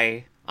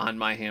die on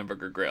my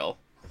hamburger grill.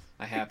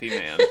 A happy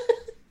man.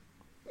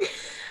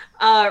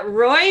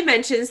 Roy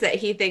mentions that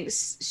he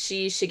thinks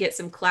she should get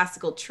some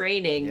classical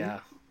training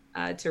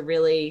to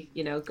really,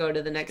 go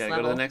to the next level.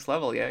 Go to the next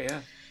level,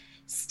 yeah.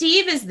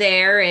 Steve is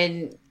there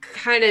and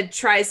kind of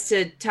tries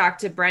to talk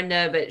to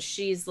Brenda, but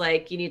she's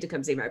like, you need to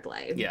come see my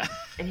play. Yeah.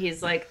 And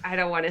he's like, I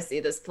don't want to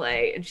see this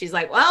play. And she's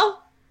like,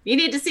 well, you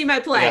need to see my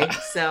play. Yeah.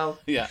 So,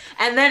 yeah.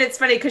 And then it's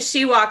funny because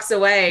she walks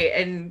away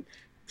and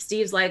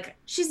Steve's like,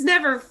 she's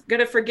never going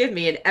to forgive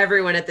me. And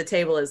everyone at the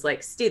table is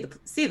like, see the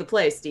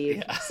play,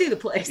 Steve. Yeah. See the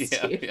play,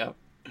 Steve. Yeah.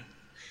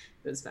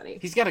 It was funny.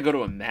 He's got to go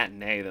to a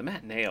matinee. The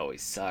matinee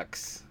always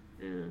sucks.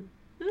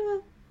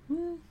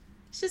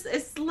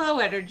 It's low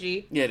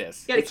energy. Yeah, it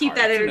is. You gotta keep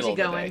that energy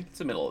going. It's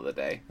the middle of the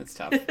day. It's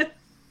tough.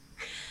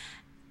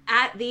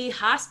 At the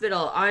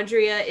hospital,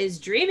 Andrea is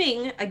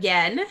dreaming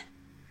again.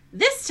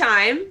 This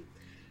time,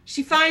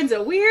 she finds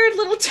a weird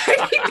little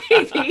tiny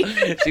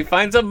baby. She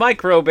finds a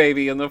micro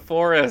baby in the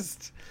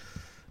forest.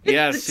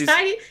 Yes, she's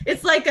tiny.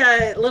 It's like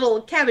a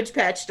little Cabbage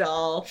Patch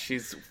doll.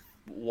 She's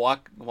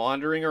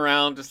wandering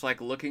around, just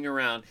like looking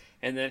around,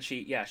 and then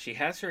she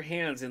has her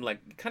hands in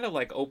kind of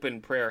like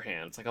open prayer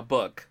hands, like a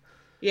book.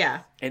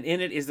 Yeah. And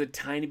in it is a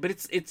tiny, but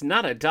it's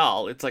not a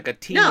doll. It's like a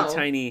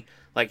tiny,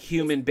 like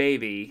human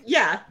baby.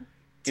 Yeah.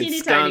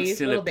 Ensconced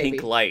in a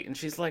pink light. And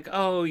she's like,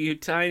 oh, you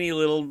tiny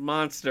little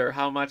monster,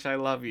 how much I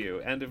love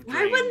you. End of dream.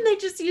 Why wouldn't they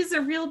just use a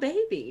real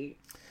baby?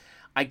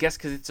 I guess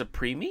because it's a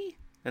preemie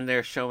and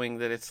they're showing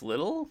that it's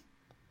little.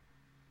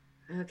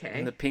 Okay.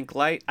 In the pink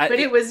light. But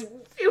it was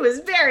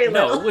very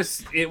little. No, it was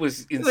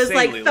insanely it was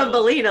like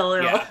Thumbelina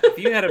little. Yeah. If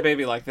you had a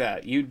baby like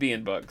that, you'd be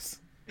in books.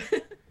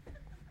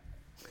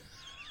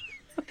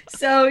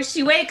 So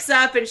she wakes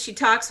up and she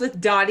talks with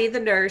Dottie the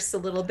nurse a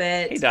little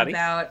bit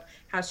about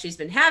how she's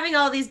been having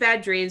all these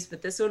bad dreams, but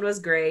this one was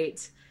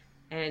great.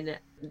 And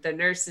the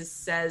nurse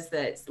says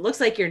that it looks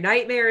like your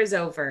nightmare is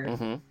over.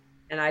 Mm-hmm.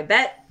 And I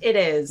bet it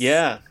is.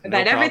 Yeah. I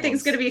bet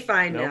everything's going to be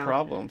fine now. No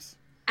problems.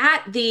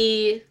 At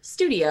the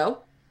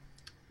studio,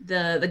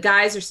 the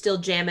guys are still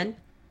jamming.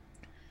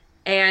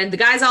 And the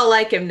guys all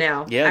like him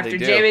now. Yeah, after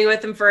jamming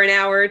with him for an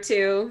hour or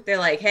two, they're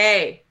like,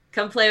 hey,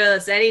 come play with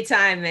us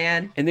anytime,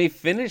 man. And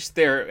as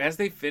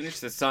they finish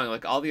the song,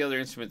 like all the other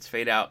instruments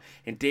fade out,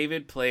 and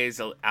David plays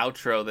an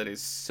outro that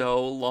is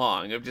so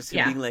long of just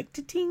him being like,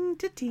 ta-ting,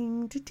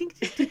 ta-ting, ta-ting,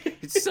 ta-ting.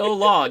 It's so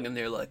long, and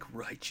they're like,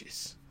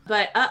 righteous.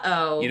 But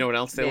You know what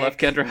else they love,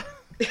 Kendra?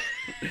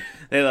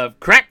 They love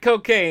crack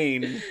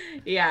cocaine.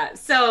 Yeah.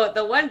 So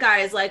the one guy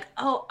is like,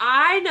 oh,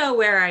 I know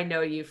where I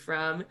know you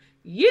from.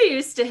 You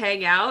used to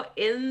hang out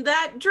in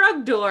that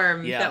drug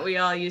dorm that we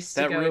all used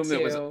to go to. That room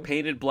that was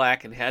painted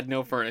black and had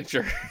no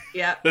furniture.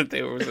 Yeah. That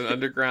there was an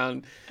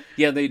underground.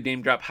 Yeah, they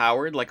name drop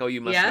Howard, like, oh, you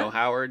must know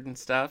Howard and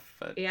stuff.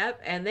 But...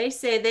 Yep, and they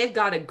say they've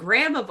got a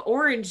gram of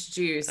orange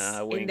juice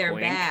in their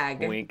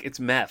bag. Wink. It's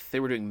meth.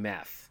 They were doing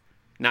meth,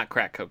 not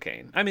crack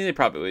cocaine. I mean, they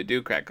probably would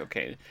do crack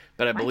cocaine,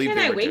 but I believe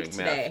they were doing meth.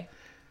 Today?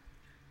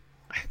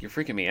 You're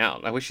freaking me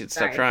out. I wish you'd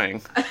stop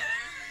trying.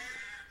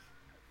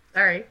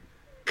 Sorry.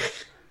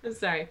 I'm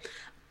sorry.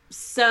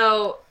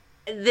 So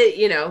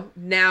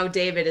now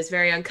David is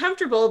very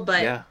uncomfortable,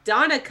 but Yeah.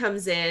 Donna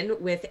comes in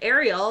with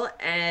Ariel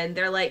and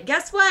they're like,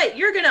 guess what?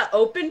 You're going to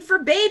open for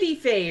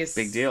Babyface.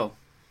 Big deal.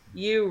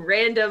 You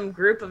random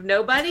group of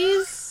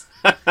nobodies.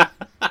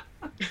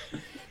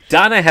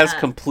 Donna has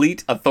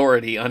complete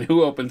authority on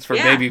who opens for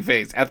Yeah.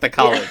 Babyface at the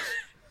college.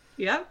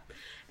 Yep.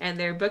 And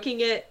they're booking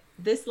it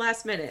this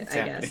last minute,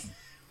 Exactly.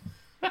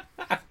 I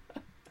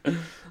guess.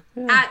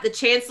 At the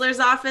chancellor's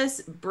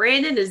office,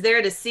 Brandon is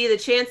there to see the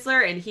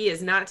chancellor, and he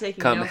is not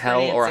taking Come no for an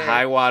hell or answer.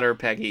 high water,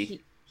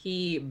 Peggy.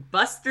 He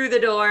busts through the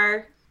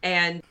door,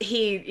 and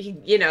he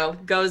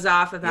goes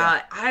off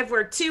about, I've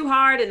worked too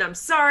hard, and I'm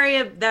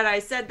sorry that I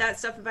said that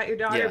stuff about your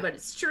daughter, Yeah. but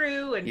it's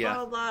true, and Yeah.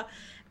 blah, blah, blah.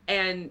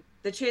 And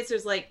the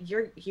chancellor's like,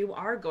 you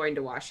are going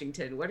to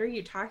Washington. What are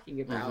you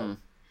talking about? Mhm.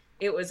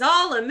 It was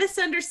all a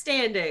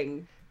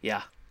misunderstanding.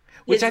 Yeah.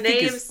 His I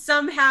think name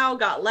somehow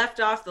got left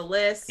off the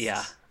list.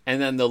 Yeah. And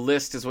then the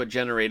list is what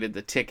generated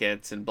the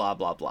tickets and blah,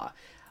 blah, blah.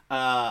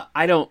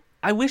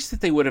 I wish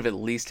that they would have at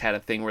least had a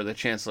thing where the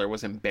chancellor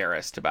was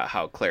embarrassed about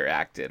how Claire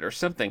acted or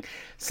something.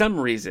 Some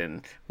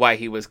reason why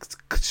he was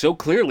so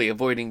clearly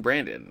avoiding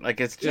Brandon. Like,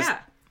 it's just...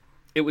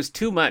 It was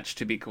too much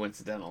to be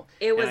coincidental.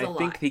 It was and a I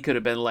think lot. he could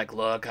have been like,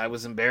 look, I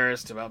was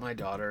embarrassed about my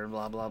daughter and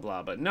blah, blah,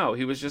 blah. But no,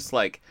 he was just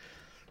like,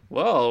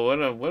 whoa,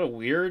 what a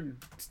weird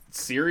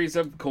series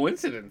of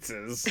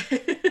coincidences.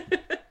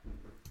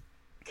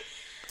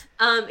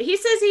 He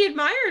says he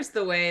admires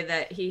the way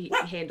that he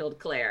handled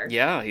Claire.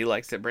 Yeah, he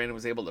likes that Brandon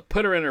was able to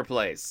put her in her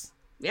place.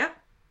 Yep.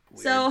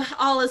 So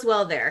all is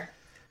well there.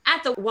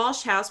 At the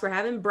Walsh house, we're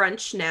having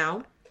brunch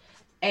now.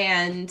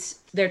 And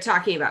they're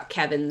talking about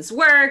Kevin's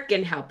work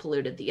and how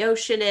polluted the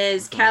ocean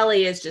is.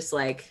 Kelly is just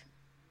like,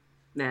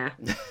 nah,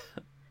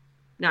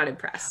 not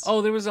impressed.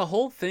 Oh, there was a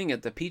whole thing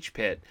at the Peach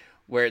Pit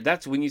where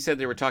that's when you said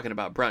they were talking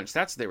about brunch.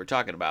 That's what they were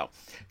talking about.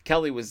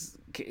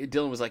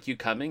 Dylan was like, you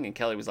coming? And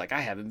Kelly was like,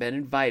 I haven't been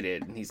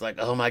invited. And he's like,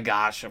 oh my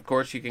gosh, of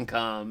course you can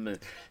come. And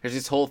there's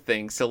this whole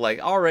thing. So like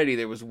already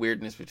there was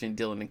weirdness between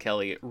Dylan and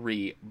Kelly at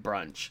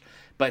brunch.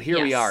 But here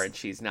we Yes. are and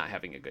she's not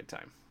having a good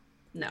time.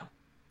 No.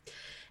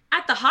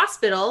 At the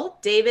hospital,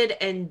 David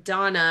and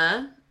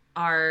Donna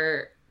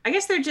are, I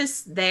guess they're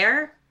just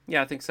there.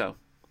 Yeah, I think so.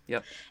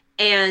 Yep.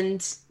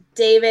 And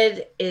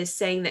David is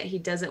saying that he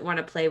doesn't want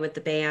to play with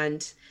the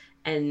band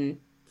and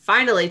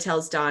finally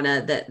tells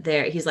Donna that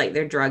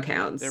they're drug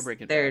hounds. They're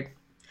breaking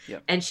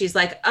Yep. And she's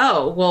like,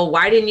 oh, well,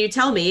 why didn't you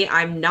tell me?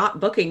 I'm not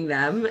booking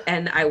them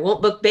and I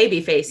won't book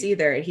Babyface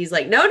either. And he's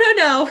like,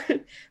 no.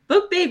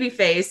 Book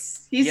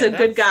Babyface. He's a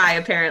good guy,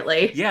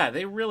 apparently. Yeah,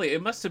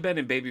 it must have been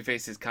in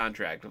Babyface's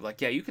contract of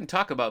like, yeah, you can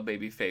talk about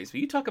Babyface,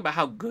 but you talk about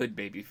how good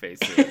Babyface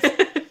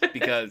is.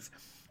 Because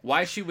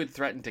why she would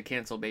threaten to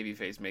cancel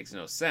Babyface makes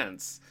no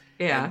sense.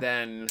 Yeah. And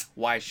then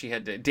why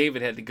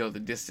David had to go the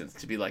distance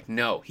to be like,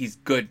 no, he's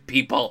good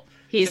people.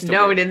 He's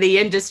known in the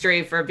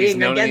industry for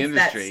being against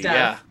that stuff.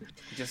 Yeah.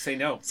 Just say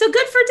no. So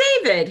good for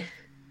David.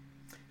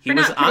 He for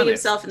was not putting honest.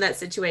 himself in that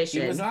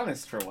situation. He was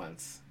honest for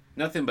once.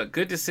 Nothing but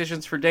good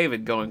decisions for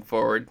David going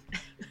forward.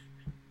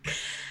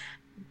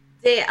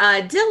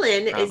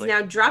 Dylan is Probably.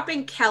 now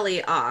dropping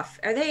Kelly off.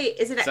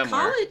 Is it at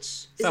Somewhere. college?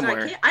 Is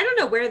Somewhere. It at I don't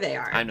know where they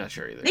are. I'm not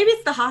sure either. Maybe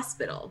it's the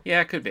hospital.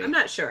 Yeah, it could be. I'm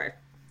not sure.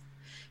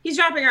 He's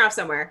dropping her off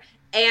somewhere.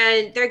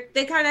 And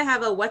they kind of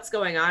have a what's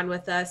going on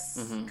with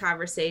us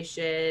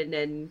conversation.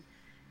 And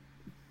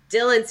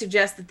Dylan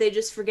suggests that they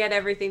just forget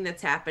everything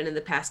that's happened in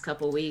the past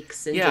couple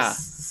weeks and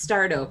just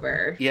start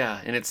over.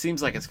 Yeah, and it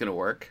seems like it's going to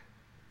work.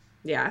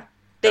 Yeah.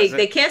 Does it?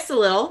 They kiss a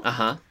little.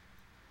 Uh-huh.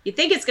 You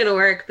think it's going to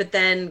work, but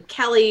then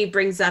Kelly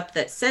brings up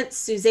that since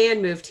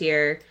Suzanne moved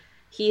here,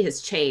 he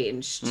has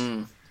changed.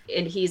 Mm.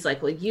 And he's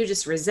like, well, you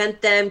just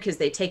resent them because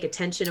they take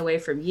attention away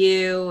from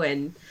you.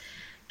 And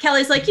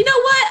Kelly's like, you know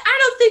what? I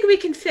don't think we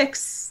can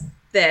fix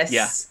this.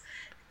 Yeah.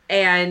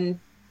 And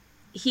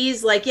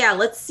he's like, yeah,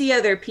 let's see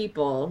other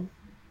people.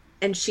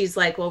 And she's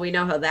like, well, we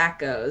know how that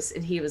goes.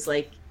 And he was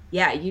like,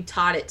 yeah, you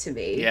taught it to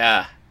me.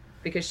 Yeah.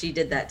 Because she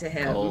did that to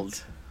him.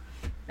 Cold.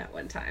 At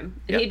one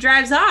time. And he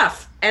drives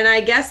off. And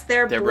I guess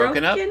they're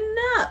broken up.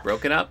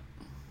 Broken up.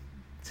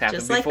 It's happened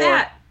Just before. like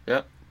that.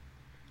 Yep.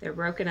 They're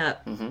broken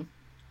up. Mm-hmm.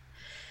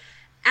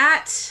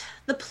 At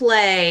the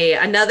play,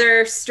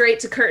 another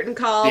straight to curtain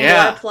call.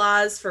 Yeah. More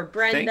applause for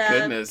Brenda. Thank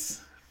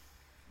goodness.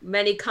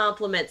 Many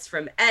compliments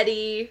from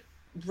Eddie.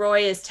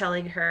 Roy is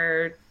telling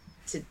her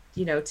to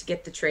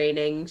get the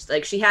training.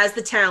 Like, she has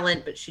the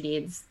talent, but she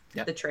needs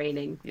the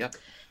training. Yep.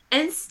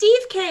 And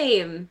Steve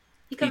came.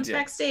 He comes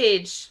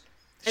backstage.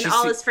 And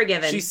all is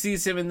forgiven. She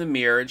sees him in the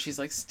mirror and she's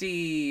like,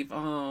 Steve,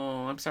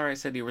 oh, I'm sorry I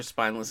said you were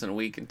spineless and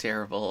weak and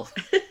terrible.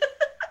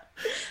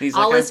 He's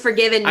all like, is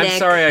forgiven, Nick. I'm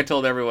sorry I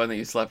told everyone that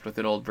you slept with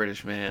an old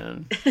British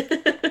man.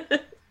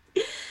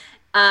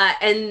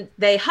 And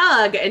they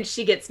hug and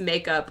she gets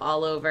makeup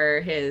all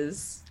over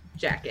his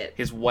jacket.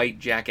 His white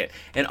jacket.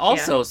 And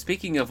also,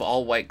 speaking of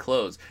all white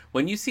clothes,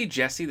 when you see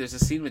Jesse, there's a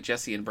scene with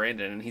Jesse and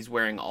Brandon and he's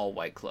wearing all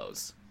white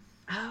clothes.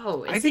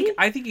 Oh, I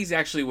think he's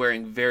actually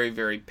wearing very,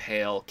 very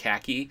pale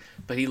khaki,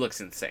 but he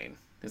looks insane.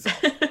 Is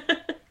all.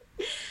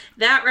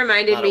 That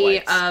reminded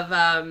me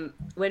of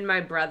when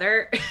my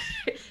brother,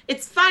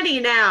 it's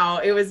funny now.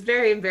 It was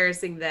very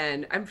embarrassing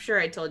then. I'm sure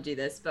I told you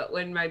this, but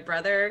when my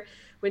brother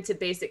went to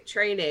basic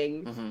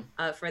training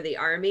for the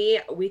Army,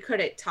 we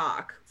couldn't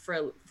talk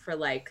for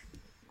like,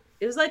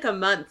 it was like a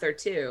month or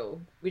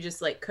two. We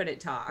just like couldn't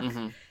talk.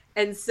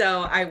 And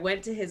so I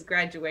went to his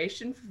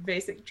graduation for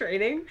basic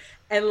training,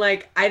 and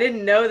like I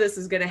didn't know this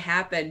was going to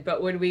happen,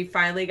 but when we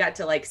finally got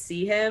to like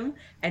see him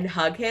and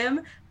hug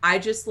him, I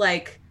just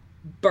like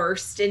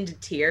burst into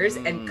tears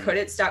and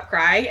couldn't stop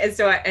crying. And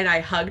so I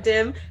hugged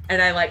him,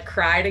 and I like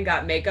cried and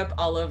got makeup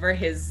all over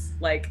his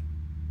like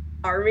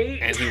Army.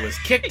 And he was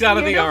kicked out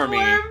of the Army.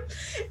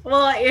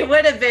 Well, it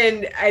would have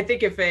been, I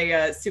think if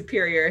a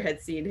superior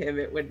had seen him,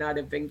 it would not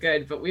have been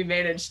good, but we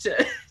managed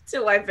to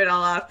wipe it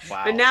all off.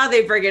 Wow. But now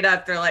they bring it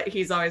up. They're like,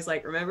 he's always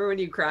like, remember when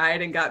you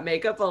cried and got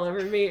makeup all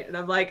over me? And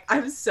I'm like,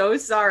 I'm so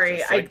sorry.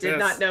 Like I did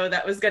not know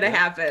that was going to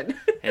happen.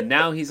 And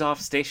now he's off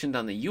stationed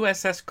on the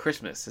USS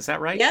Christmas. Is that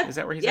right? Yep. Is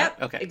that where he's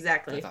at? Okay.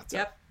 Exactly. I thought so.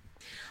 Yep.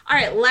 All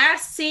right.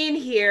 Last scene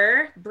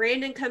here.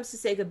 Brandon comes to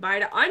say goodbye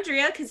to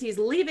Andrea because he's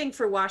leaving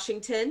for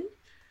Washington.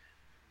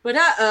 But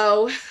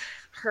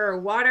her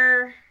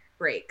water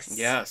breaks.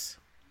 Yes.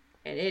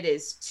 And it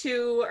is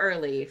too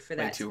early for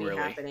that to be early.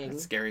 happening.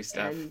 That's scary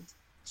stuff. And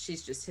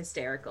she's just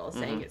hysterical,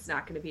 saying it's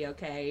not going to be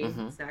okay.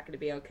 It's not going to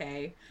be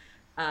okay.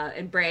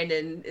 And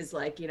Brandon is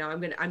like,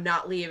 I'm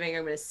not leaving.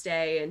 I'm going to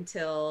stay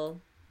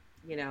until,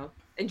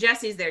 and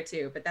Jesse's there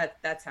too. But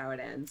that's how it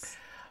ends.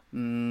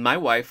 My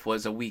wife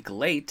was a week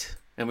late,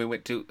 and we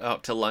went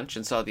out to lunch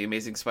and saw The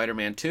Amazing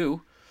Spider-Man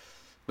 2.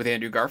 With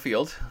Andrew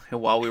Garfield,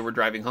 and while we were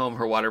driving home,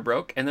 her water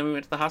broke, and then we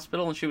went to the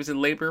hospital, and she was in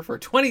labor for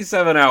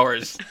 27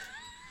 hours.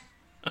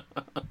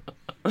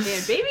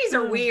 Man, babies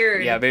are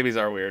weird. Yeah, babies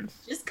are weird.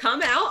 Just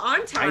come out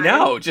on time. I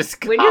know,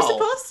 just when you're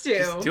supposed to.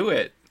 Just do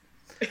it.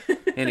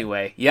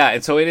 Anyway, yeah,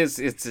 and so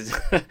it's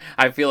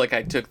I feel like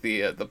I took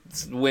the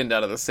wind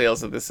out of the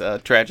sails of this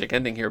tragic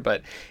ending here,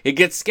 but it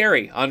gets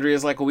scary.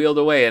 Andrea's like wheeled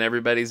away, and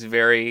everybody's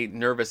very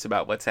nervous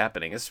about what's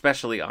happening,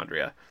 especially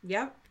Andrea.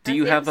 Yep. Do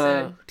you have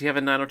a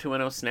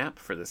 90210 snap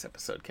for this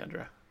episode,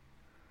 Kendra?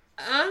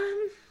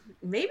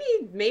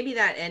 Maybe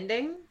that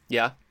ending.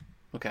 Yeah.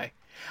 Okay.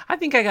 I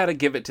think I got to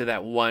give it to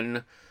that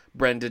one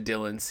Brenda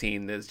Dillon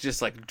scene that's just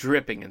like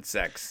dripping in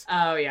sex.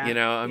 Oh yeah.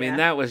 I mean,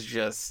 that was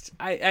just,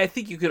 I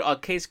think a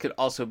case could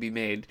also be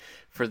made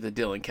for the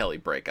Dylan Kelly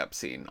breakup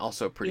scene.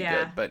 Also pretty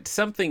good, but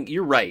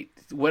you're right.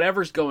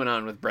 Whatever's going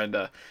on with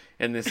Brenda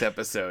in this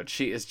episode,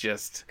 she's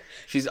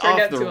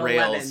off the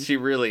rails. 11. She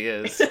really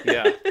is.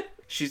 Yeah.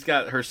 She's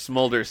got her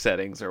smolder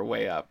settings are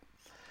way up.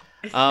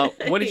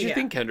 What did you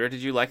think, Kendra?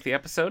 Did you like the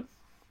episode?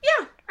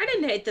 Yeah, I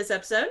didn't hate this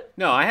episode.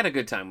 No, I had a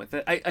good time with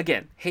it. I,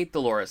 again, hate the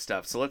Laura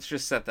stuff, so let's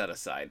just set that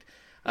aside.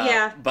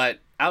 Yeah. But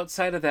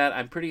outside of that,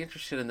 I'm pretty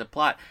interested in the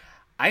plot.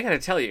 I gotta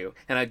tell you,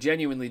 and I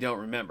genuinely don't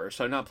remember,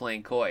 so I'm not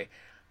playing coy.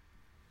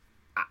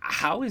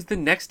 How is the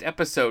next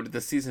episode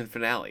the season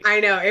finale? I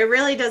know, it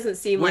really doesn't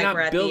seem like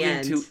we're at the end. We're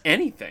not building to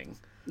anything.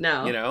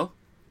 No. No.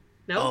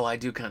 Nope. Oh, I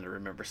do kind of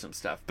remember some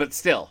stuff, but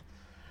still.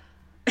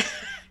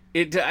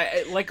 We just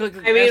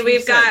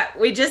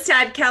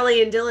had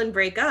Kelly and Dylan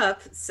break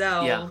up,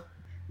 so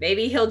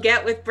maybe he'll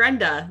get with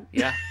Brenda.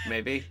 Yeah,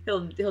 maybe.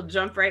 he'll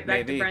jump right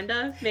back to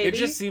Brenda. Maybe. It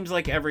just seems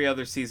like every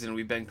other season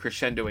we've been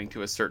crescendoing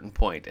to a certain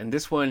point, and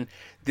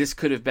this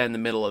could have been the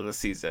middle of the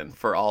season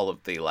for all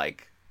of the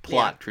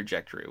plot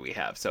trajectory we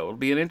have. So it'll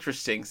be an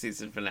interesting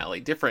season finale,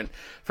 different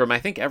from I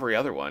think every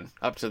other one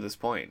up to this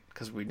point,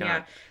 because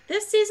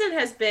this season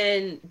has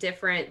been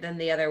different than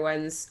the other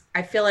ones.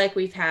 I feel like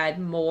we've had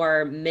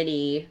more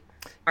mini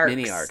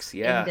arcs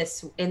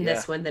in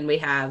this one than we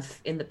have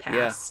in the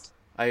past.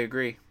 I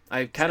agree.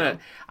 I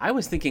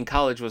was thinking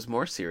college was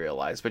more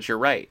serialized, but you're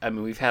right. I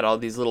mean, we've had all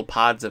these little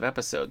pods of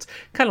episodes,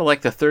 kind of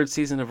like the third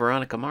season of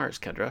Veronica Mars,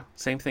 Kendra.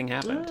 Same thing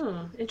happened.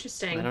 Oh,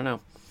 interesting. I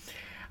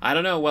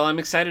don't know. Well, I'm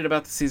excited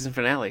about the season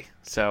finale,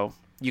 so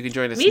you can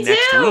join us next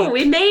week.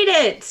 We made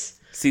it!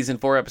 Season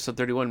 4, Episode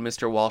 31,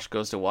 Mr. Walsh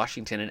Goes to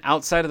Washington. And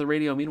outside of the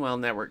Radio Meanwhile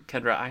Network,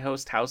 Kendra, I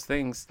host How's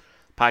Things,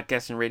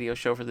 podcast and radio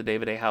show for the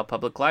David A. Howe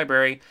Public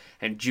Library.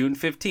 And June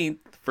 15th,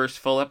 first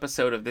full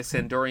episode of This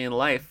Andorian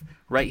Life,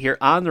 right here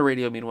on the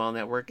Radio Meanwhile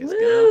Network, is going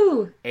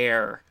to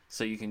air.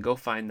 So you can go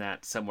find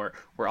that somewhere.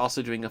 We're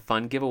also doing a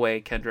fun giveaway.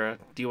 Kendra,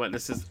 do you want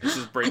this is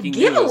breaking news.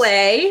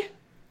 Giveaway?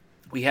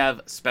 We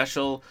have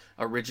special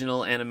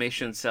original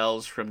animation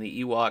cells from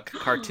the Ewok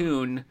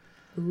cartoon.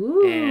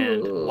 Ooh.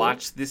 And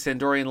watch This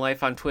Andorian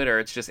Life on Twitter.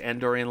 It's just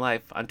Andorian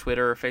Life on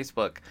Twitter or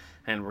Facebook.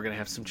 And we're going to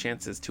have some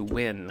chances to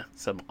win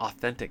some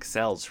authentic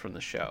cells from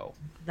the show.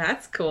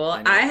 That's cool.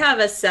 I have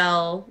a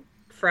cell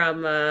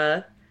from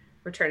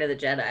Return of the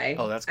Jedi.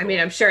 Oh, that's cool. I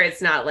mean, I'm sure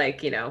it's not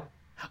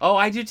Oh,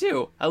 I do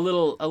too. A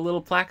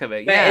little plaque of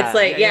it. But it's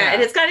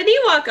and it's got an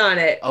Ewok on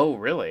it. Oh,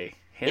 really?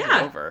 Hand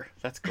it over.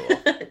 That's cool.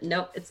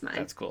 Nope, it's mine.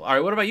 That's cool. All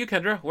right, what about you,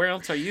 Kendra? Where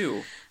else are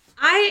you?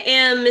 I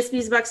am Miss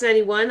Musicbox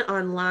 91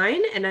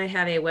 online, and I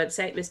have a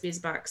website,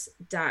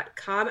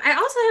 missmusicbox.com. I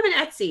also have an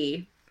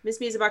Etsy. Miss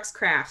Musicbox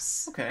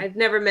Crafts. Okay. I've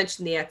never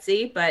mentioned the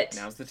Etsy, but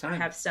Now's the time. I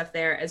have stuff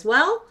there as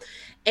well.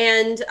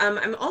 And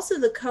I'm also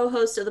the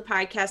co-host of the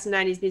podcast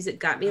 90s Music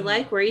Got Me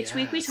Like, where each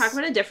week we talk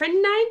about a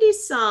different 90s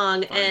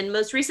song. Fun. And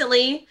most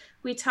recently,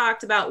 we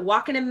talked about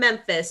Walkin' in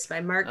Memphis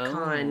by Mark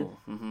Kahn.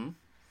 Mm-hmm.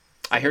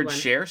 I heard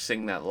Cher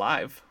sing that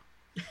live.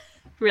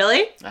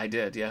 Really? I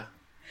did, yeah.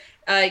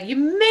 You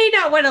may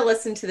not want to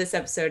listen to this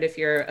episode if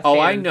you're a fan. Oh,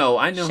 I know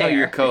how Cher.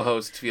 your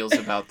co-host feels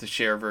about the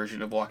Cher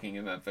version of Walking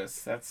in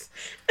Memphis.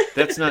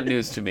 That's not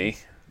news to me.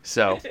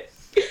 So,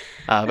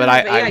 but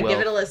I will. Give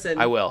it a listen.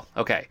 I will.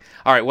 Okay.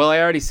 All right. Well, I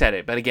already said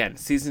it, but again,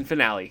 season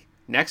finale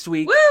next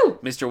week. Woo!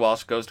 Mr.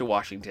 Walsh goes to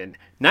Washington.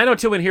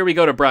 9:02, and here we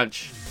go to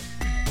brunch.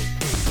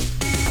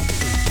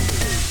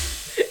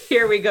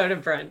 Here we go to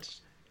brunch.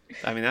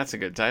 I mean, that's a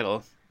good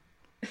title.